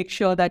other is to make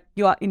sure that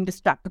you are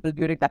indistractable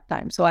during that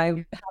time. So I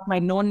have my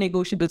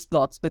non-negotiable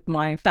slots with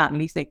my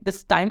family saying,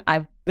 this time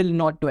I will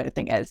not do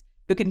anything else.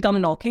 You can come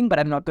knocking, but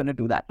I'm not going to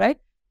do that, right?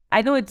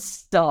 I know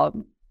it's...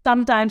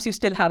 sometimes you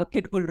still have a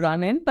kid who will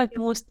run in, but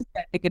most of the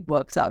time it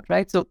works out,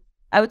 right? So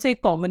I would say a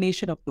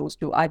combination of those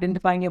two,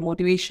 identifying your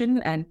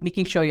motivation and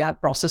making sure you have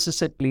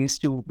processes in place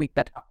to make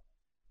that happen.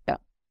 Yeah.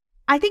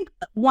 I think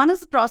one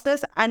is the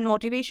process and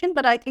motivation,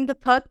 but I think the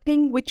third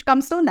thing which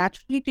comes so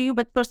naturally to you,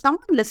 but for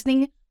someone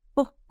listening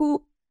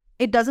who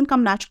it doesn't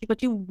come naturally,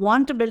 but you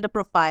want to build a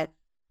profile,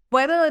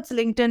 whether it's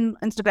LinkedIn,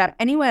 Instagram,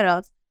 anywhere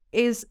else,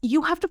 is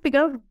you have to figure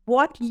out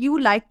what you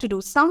like to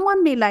do.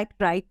 Someone may like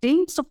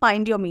writing, so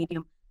find your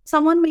medium.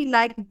 Someone may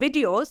like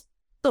videos.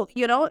 So,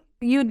 you'll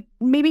do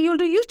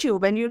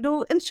YouTube and you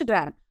do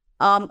Instagram.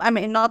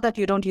 Not that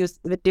you don't use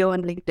video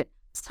and LinkedIn.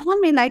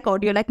 Someone may like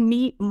audio. Like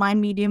me, my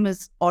medium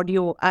is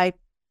audio. I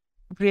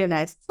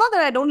realize it's not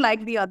that I don't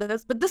like the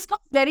others, but this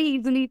comes very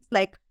easily. It's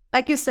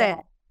like you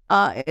said,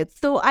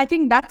 So I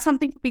think that's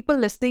something for people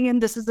listening in.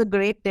 This is a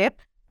great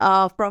tip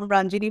from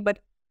Ranjini, but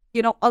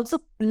also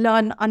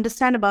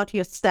understand about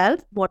yourself,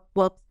 what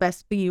works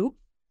best for you.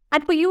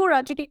 And for you,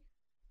 Ranjini,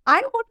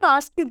 I want to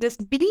ask you this: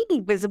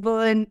 being visible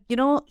and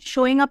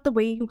showing up the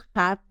way you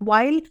have,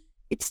 while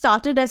it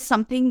started as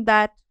something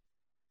that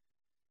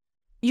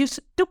you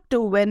took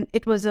to when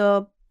it was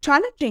a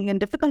challenging and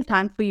difficult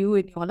time for you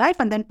in your life,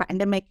 and then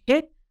pandemic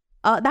hit.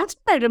 That's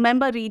when I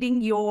remember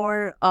reading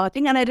your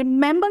thing, and I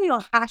remember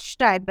your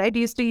hashtag, right?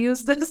 You used to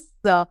use this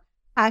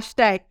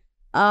hashtag.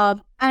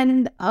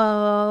 And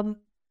I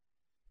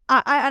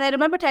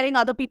remember telling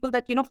other people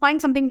that,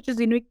 find something which is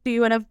unique to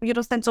you. And I've,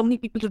 sent so many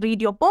people to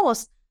read your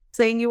posts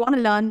saying you want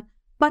to learn.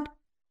 But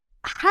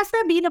has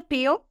there been a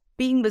payoff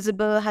being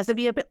visible? Has there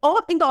been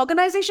or in the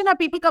organization, have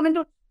people come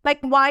into like,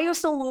 why you're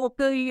so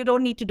vocal? You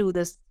don't need to do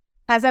this.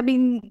 Has there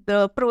been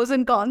the pros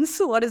and cons?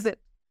 What is it?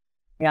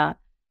 Yeah.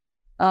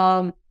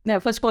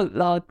 First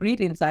of all,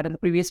 great insight on the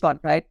previous one,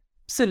 right?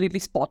 Absolutely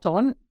spot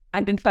on.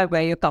 Identify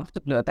where you're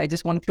comfortable with. I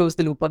just want to close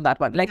the loop on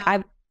that one. Like,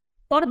 I've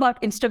thought about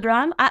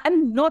Instagram.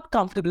 I'm not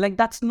comfortable. Like,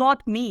 that's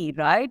not me,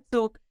 right?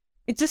 So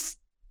it's just,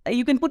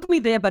 you can put me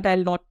there, but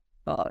I'll not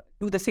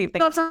do the same thing.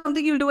 Not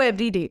something you'll do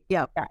every day.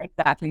 Yeah,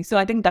 exactly. So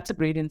I think that's a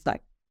great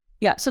insight.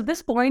 Yeah. So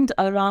this point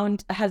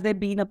around, has there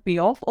been a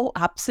payoff? Oh,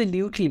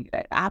 absolutely.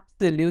 Right?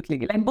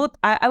 Absolutely. Like both,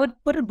 I would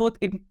put it both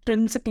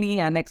intrinsically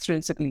and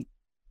extrinsically.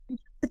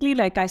 Intrinsically,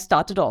 like I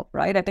started off,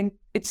 right? I think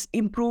it's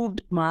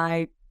improved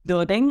my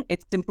learning.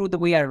 It's improved the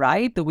way I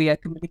write, the way I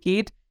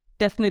communicate.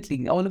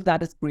 Definitely. All of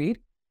that is great.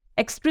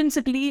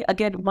 Extrinsically,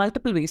 again,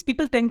 multiple ways.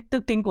 People tend to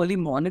think only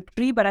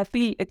monetary, but I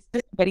feel it's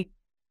just very,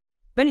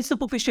 very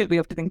superficial way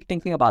of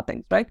thinking about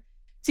things, right?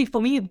 See,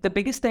 for me, the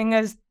biggest thing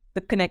is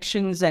the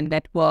connections and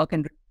network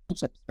and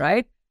relationships,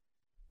 right?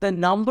 The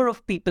number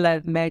of people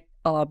I've met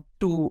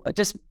to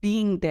just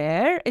being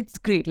there, it's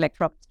great, like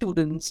from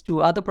students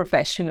to other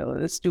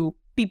professionals to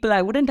people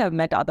I wouldn't have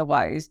met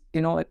otherwise,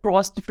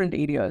 across different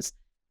areas.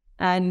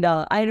 And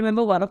I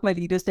remember one of my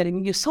leaders telling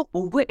me, you're so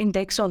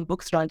over-indexed on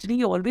books, Ranjani.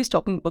 You're always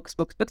talking books.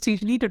 You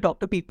need to talk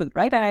to people,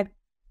 right? And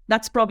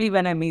that's probably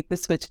when I made the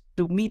switch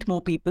to meet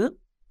more people.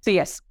 So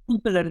yes,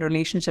 people and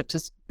relationships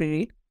is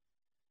great.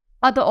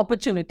 Other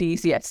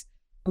opportunities, yes,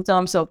 in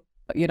terms of,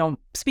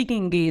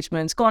 speaking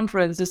engagements,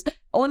 conferences,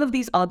 all of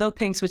these other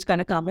things which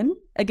kind of come in.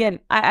 Again,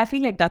 I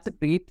feel like that's a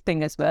great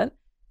thing as well.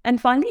 And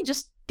finally,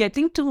 just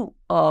getting to,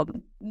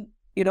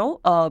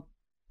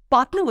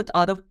 partner with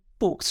other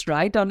folks,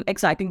 right, on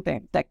exciting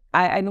things. Like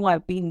I know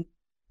I've been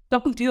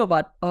talking to you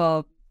about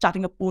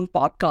starting a own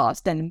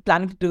podcast and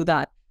planning to do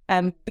that.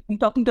 And been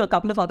talking to a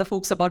couple of other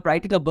folks about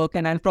writing a book,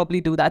 and I'll probably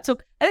do that. So,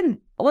 and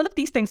all of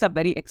these things are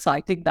very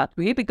exciting that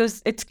way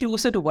because it's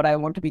closer to what I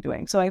want to be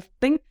doing. So I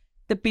think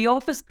the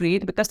payoff is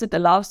great because it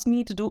allows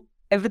me to do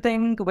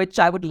everything which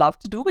I would love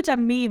to do, which I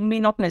may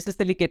not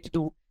necessarily get to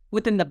do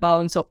within the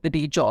bounds of the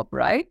day job,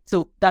 right?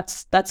 So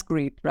that's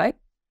great, right?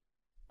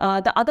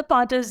 The other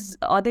part is,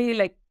 are they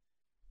like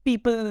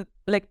people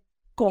like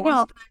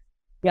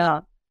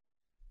yeah.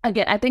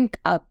 Again, I think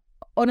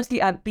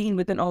honestly, I've been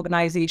within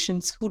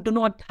organizations who do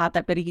not have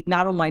that very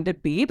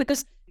narrow-minded way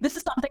because this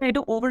is something I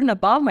do over and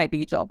above my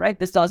day job, right?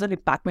 This doesn't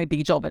impact my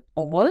day job at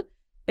all.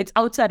 It's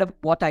outside of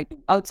what I do,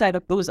 outside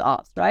of those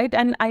hours, right?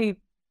 And I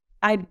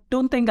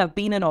don't think I've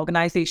been in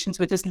organizations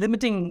which is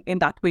limiting in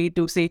that way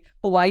to say,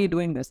 oh, why are you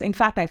doing this? In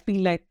fact, I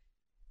feel like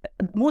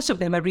most of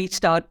them have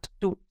reached out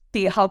to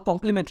see how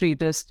complementary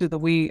it is to the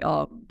way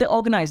the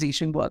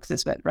organization works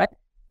as well, right?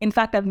 In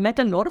fact, I've met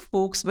a lot of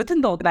folks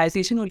within the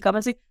organization who will come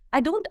and say,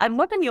 I'm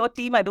not on your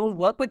team, I don't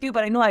work with you,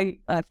 but I know I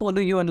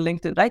follow you on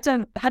LinkedIn, right? So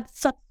I've had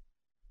such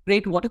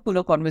great water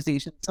cooler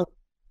conversations. So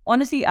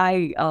honestly,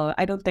 I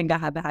don't think I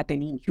have had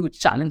any huge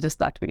challenges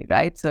that way,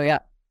 right? So yeah,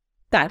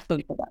 thankful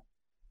for that.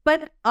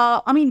 But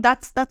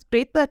that's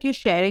great that you're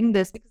sharing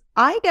this.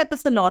 I get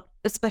this a lot,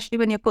 especially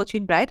when you're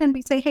coaching, right? And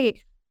we say,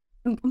 hey,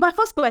 my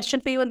first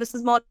question for you, and this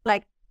is more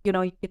like, you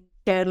can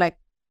share like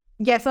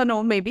yes or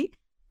no, maybe.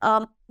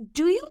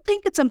 Do you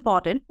think it's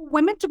important for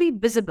women to be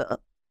visible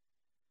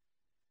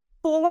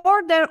for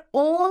their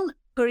own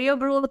career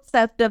growth,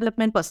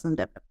 self-development, personal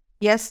development?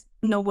 Yes,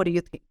 no, what do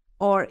you think?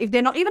 Or if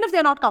they're not, even if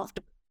they're not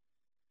comfortable?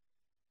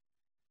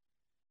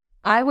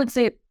 I would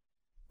say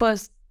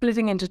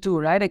splitting into two,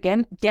 right?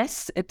 Again,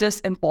 yes, it is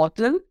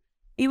important.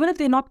 Even if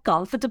they're not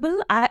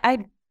comfortable,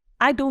 I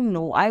don't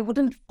know. I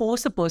wouldn't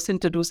force a person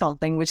to do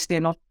something which they're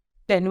not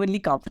genuinely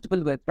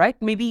comfortable with, right?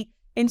 Maybe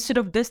instead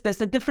of this, there's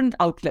a different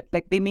outlet.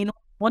 Like they may not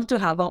want to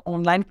have an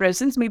online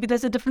presence. Maybe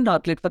there's a different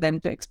outlet for them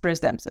to express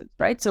themselves,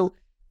 right? So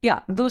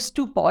yeah, those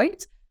 2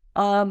 points.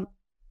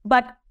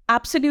 But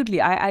absolutely,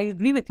 I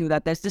agree with you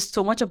that there's just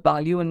so much of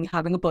value in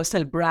having a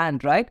personal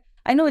brand, right?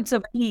 I know it's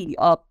a very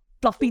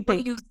fluffy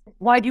thing.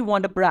 Why do you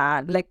want a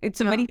brand? Like it's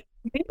a very,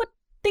 but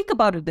think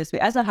about it this way.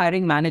 As a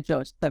hiring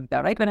manager,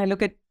 right? When I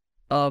look at,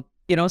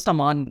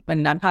 someone,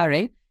 when I'm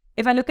hiring,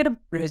 if I look at a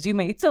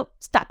resume, it's a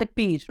static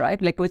page, right?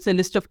 Like it's a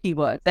list of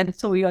keywords. And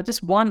so you're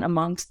just one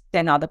amongst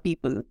 10 other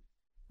people.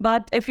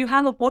 But if you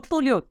have a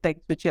portfolio of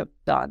things which you have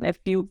done, if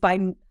you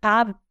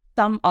have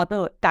some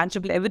other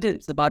tangible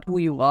evidence about who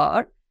you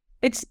are,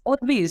 it's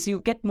always you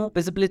get more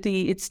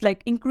visibility. It's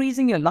like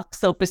increasing your luck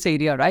surface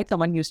area, right?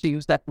 Someone used to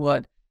use that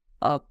word.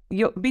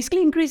 You're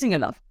basically increasing your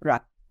luck,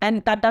 right?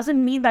 And that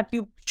doesn't mean that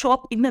you show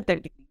up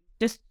inauthentically.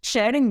 Just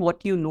sharing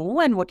what you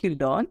know and what you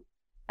learn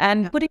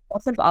and putting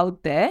yourself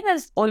out there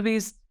is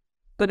always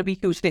going to be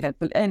hugely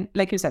helpful. And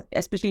like you said,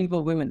 especially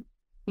for women,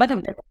 but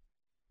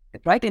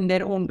right in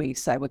their own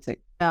ways, I would say.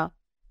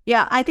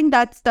 Yeah, I think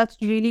that's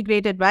really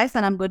great advice,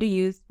 and I'm going to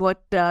use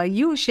what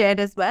you shared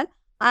as well.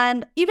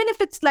 And even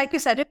if it's like you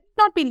said, it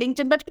could not be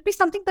LinkedIn, but it could be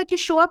something that you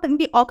show up in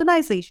the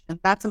organization.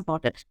 That's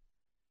important.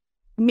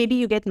 Maybe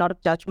you get a lot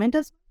of judgment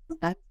as well.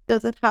 That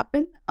does it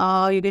happen?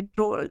 You get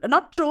trolled,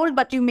 not trolled,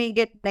 but you may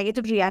get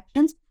negative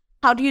reactions.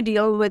 How do you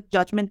deal with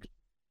judgment?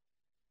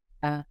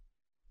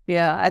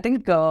 Yeah, I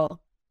think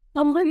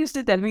someone used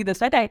to tell me this,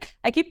 right?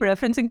 I keep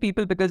referencing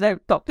people because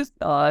I've talked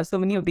to so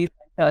many of these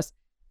mentors.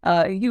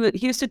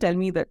 He used to tell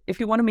me that if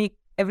you want to make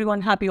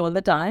everyone happy all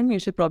the time, you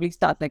should probably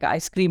start like an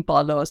ice cream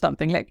parlor or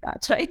something like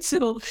that, right?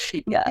 So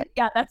yeah,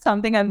 that's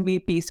something I'm be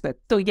peace with.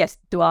 So yes,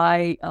 do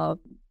I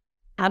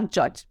have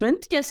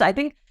judgment? Yes, I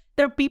think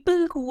there are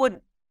people who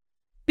would,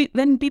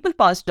 when people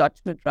pass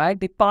judgment, right?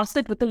 They pass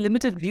it with a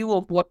limited view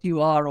of what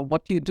you are or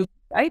what you do,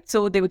 right?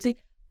 So they would say,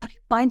 how do you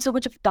find so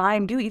much of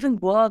time? Do you even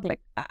work?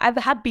 Like I've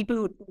had people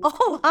who,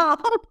 oh wow,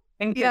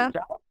 yeah. Right?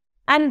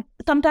 And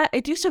sometimes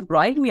it used to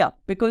drive me up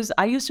because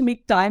I used to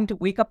make time to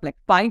wake up like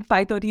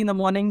 5:30 in the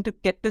morning to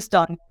get this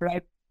done,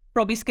 right?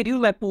 Probably schedule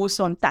my posts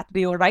on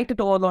Saturday or write it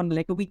all on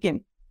like a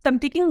weekend. So I'm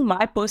taking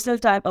my personal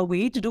time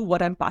away to do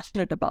what I'm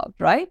passionate about,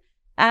 right?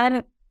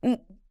 And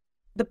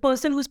the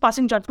person who's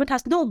passing judgment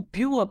has no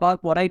view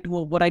about what I do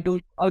or what I do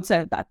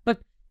outside of that.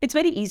 But it's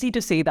very easy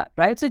to say that,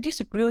 right? So it used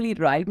to really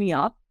drive me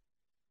up.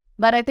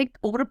 But I think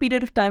over a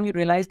period of time, you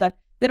realize that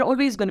there are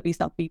always going to be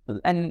some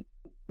people, and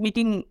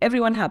making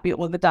everyone happy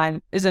all the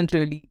time isn't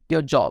really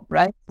your job,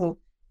 right? So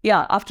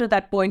yeah, after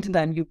that point in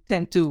time, you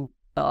tend to,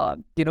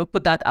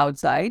 put that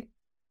outside.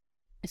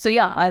 So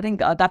yeah, I think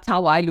that's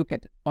how I look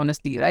at it,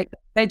 honestly, right?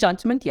 Their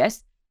judgment,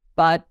 yes.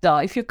 But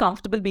if you're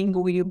comfortable being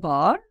who you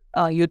are,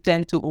 you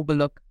tend to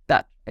overlook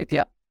that, right?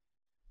 Yeah.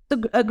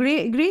 So a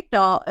great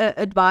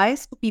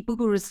advice for people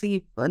who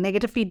receive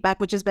negative feedback,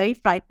 which is very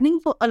frightening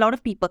for a lot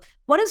of people.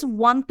 What is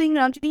one thing,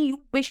 Ranjani,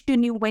 you wished you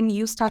knew when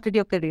you started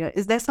your career?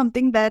 Is there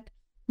something that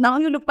now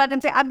you look back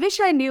and say, I wish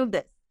I knew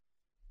this?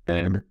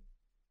 There's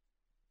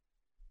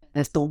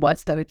so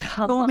much that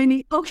so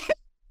many. Okay.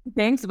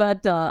 Thanks,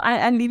 but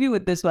I'll leave you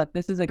with this one.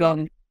 This is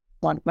again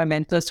one of my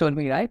mentors told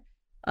me, right?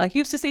 He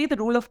used to say the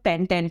rule of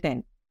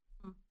 10-10-10.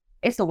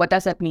 So what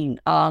does that mean?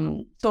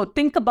 So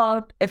think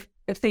about if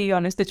say you're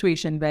in a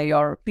situation where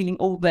you're feeling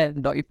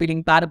overwhelmed or you're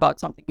feeling bad about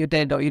something you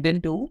did or you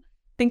didn't do,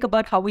 think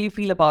about how will you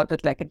feel about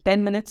it like in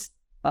 10 minutes,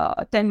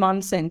 10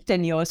 months and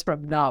 10 years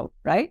from now,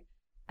 right?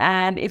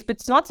 And if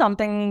it's not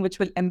something which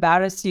will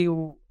embarrass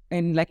you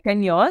in like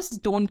 10 years,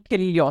 don't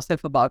kill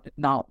yourself about it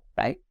now,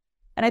 right?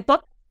 And I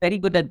thought very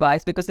good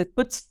advice because it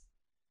puts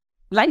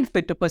life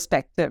into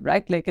perspective,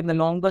 right? Like in the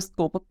longer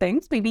scope of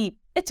things, maybe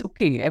it's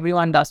okay.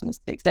 Everyone does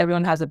mistakes.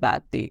 Everyone has a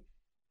bad day.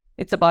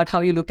 It's about how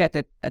you look at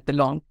it at the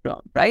long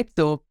term, right?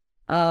 So,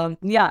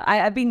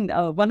 I've been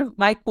one of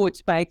my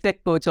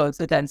exec coach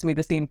also tells me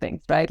the same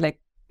things, right? Like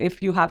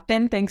if you have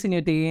 10 things in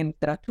your day and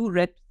there are 2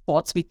 red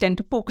spots, we tend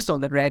to focus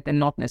on the red and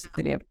not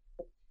necessarily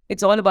everything.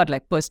 It's all about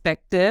like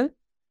perspective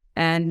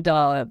and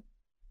the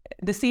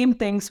same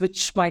things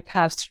which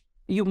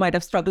you might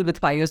have struggled with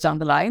 5 years down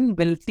the line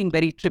will seem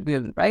very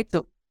trivial, right?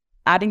 So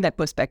adding that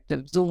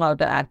perspective, zoom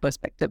out and add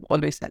perspective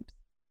always helps.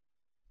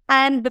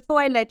 And before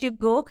I let you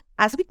go,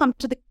 as we come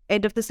to the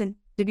end of this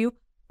interview,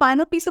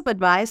 final piece of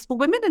advice for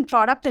women in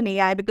product and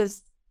AI,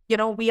 because,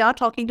 we are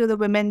talking to the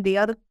women, they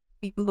are the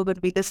people who will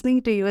be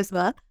listening to you as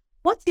well.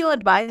 What's your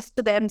advice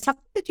to them?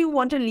 Something that you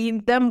want to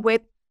leave them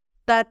with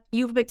that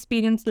you've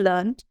experienced,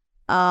 learned,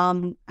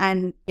 and,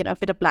 if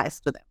it applies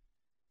to them?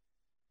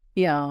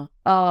 Yeah.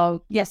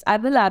 Yes, I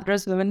will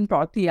address women in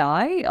product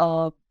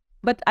AI,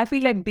 but I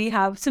feel like they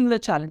have similar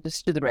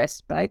challenges to the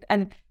rest, right?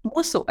 And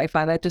more so, I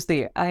find that to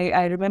say,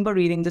 I remember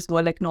reading this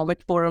World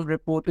Economic Forum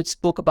report, which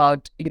spoke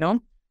about,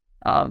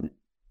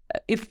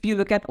 if you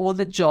look at all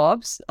the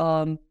jobs,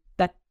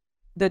 that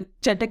the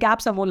gender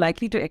gaps are more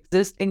likely to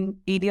exist in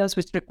areas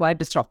which require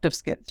disruptive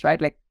skills,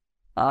 right? Like,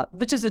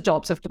 which is the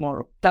jobs of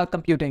tomorrow, cloud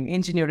computing,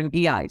 engineering,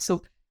 AI.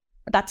 So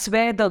that's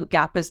where the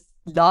gap is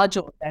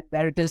larger than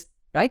where it is,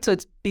 right? So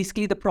it's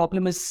basically the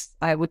problem is,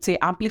 I would say,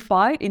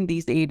 amplified in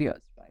these areas,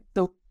 right?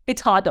 So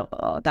it's harder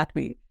that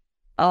way.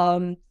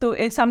 So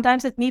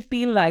sometimes it may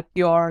feel like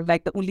you're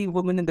like the only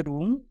woman in the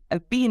room.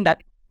 I've been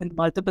that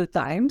multiple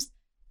times,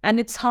 and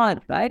it's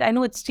hard, right? I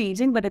know it's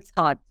changing, but it's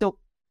hard. So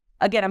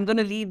again, I'm going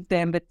to leave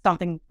them with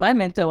something my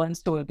mentor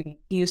once told me.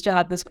 He used to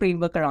have this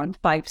framework around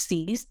 5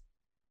 C's,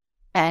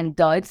 and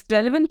it's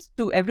relevant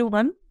to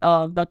everyone,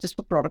 not just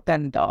for product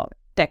and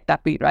tech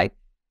that way, right?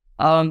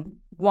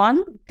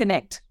 1,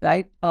 connect,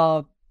 right?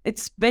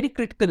 It's very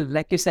critical,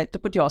 like you said, to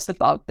put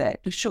yourself out there,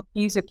 to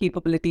showcase your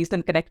capabilities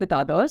and connect with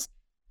others.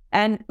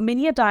 And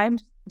many a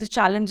times the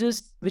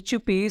challenges which you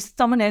face,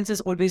 someone else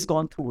has always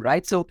gone through,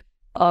 right? So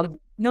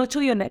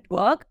nurture your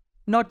network,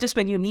 not just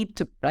when you need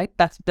to, right?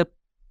 That's the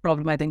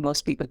problem I think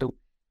most people do.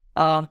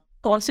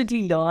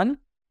 Constantly learn,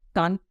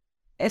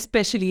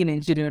 especially in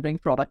engineering,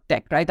 product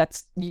tech, right?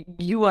 That's,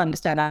 you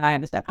understand, I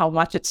understand how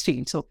much it's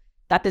changed. So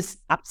that is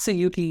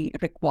absolutely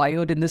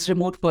required in this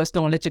remote first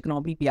knowledge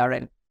economy we are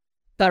in.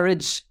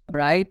 Courage,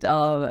 right?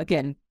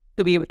 Again,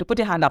 to be able to put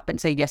your hand up and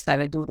say, yes, I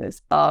will do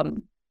this.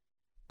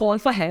 Call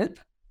for help.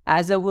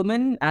 As a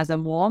woman, as a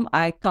mom,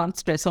 I can't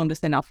stress on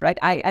this enough, right?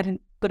 I'm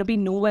going to be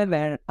nowhere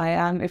where I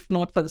am if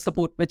not for the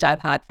support which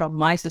I've had from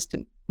my sister,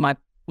 my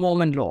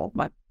mom-in-law,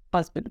 my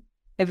husband,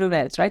 everyone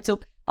else, right? So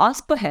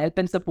ask for help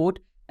and support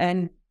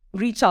and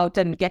reach out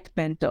and get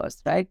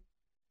mentors, right?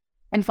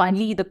 And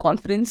finally, the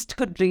confidence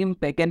to dream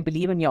big and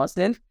believe in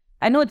yourself.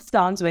 I know it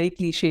sounds very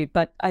cliche,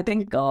 but I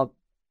think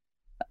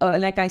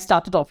like I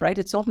started off, right?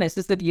 It's not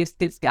necessarily a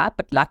skills gap,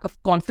 but lack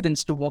of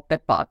confidence to walk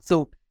that path.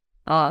 So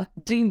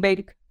dream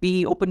big,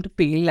 be open to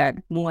fail,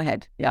 and move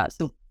ahead. Yeah,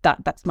 so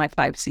that's my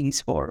 5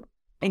 C's for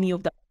any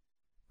of that.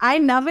 I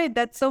love it.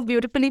 That's so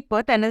beautifully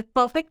put, and a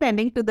perfect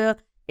ending to the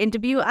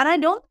interview. And I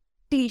don't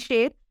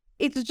cliche it.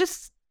 It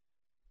just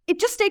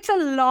takes a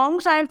long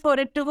time for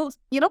it to,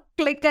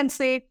 click and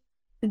say,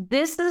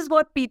 this is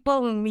what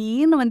people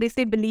mean when they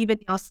say believe in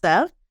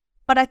yourself.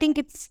 But I think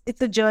it's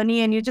a journey,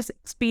 and you just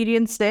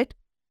experience it.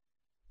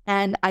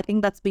 And I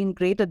think that's been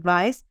great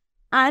advice.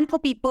 And for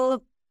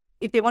people,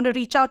 if they want to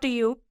reach out to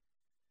you,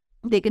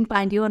 they can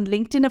find you on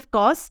LinkedIn, of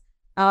course.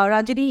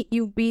 Ranjani,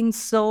 you've been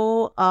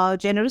so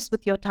generous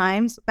with your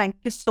time. So thank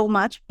you so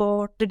much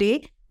for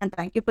today. And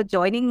thank you for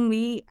joining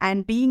me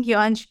and being here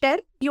and share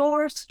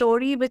your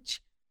story,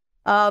 which,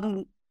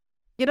 I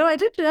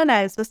didn't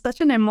realize was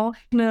such an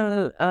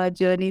emotional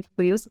journey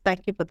for you. So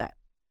thank you for that.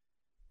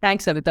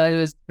 Thanks, Savita. It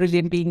was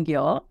brilliant being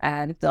here.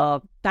 And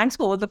thanks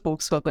for all the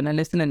folks who are going to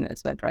listen in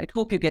as well, right?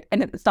 Hope you get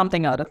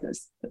something out of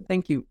this.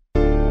 Thank you.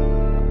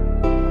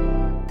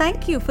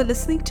 Thank you for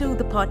listening to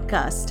the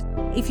podcast.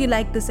 If you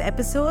like this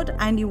episode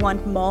and you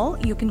want more,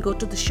 you can go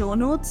to the show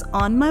notes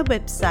on my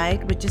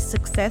website, which is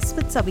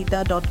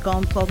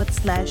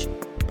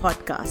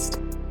successwithsavita.com/podcast.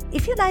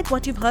 If you like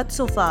what you've heard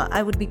so far,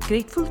 I would be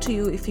grateful to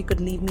you if you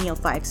could leave me a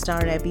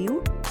 5-star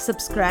review,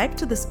 subscribe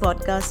to this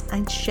podcast,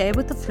 and share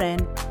with a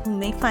friend who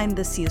may find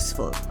this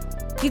useful.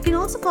 You can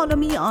also follow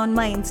me on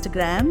my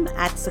Instagram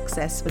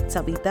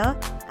 @successwithsavita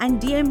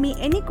and DM me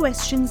any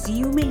questions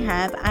you may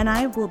have, and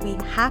I will be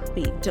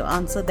happy to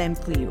answer them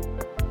for you.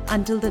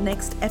 Until the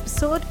next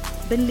episode,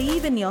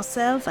 believe in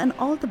yourself and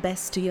all the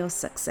best to your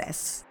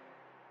success.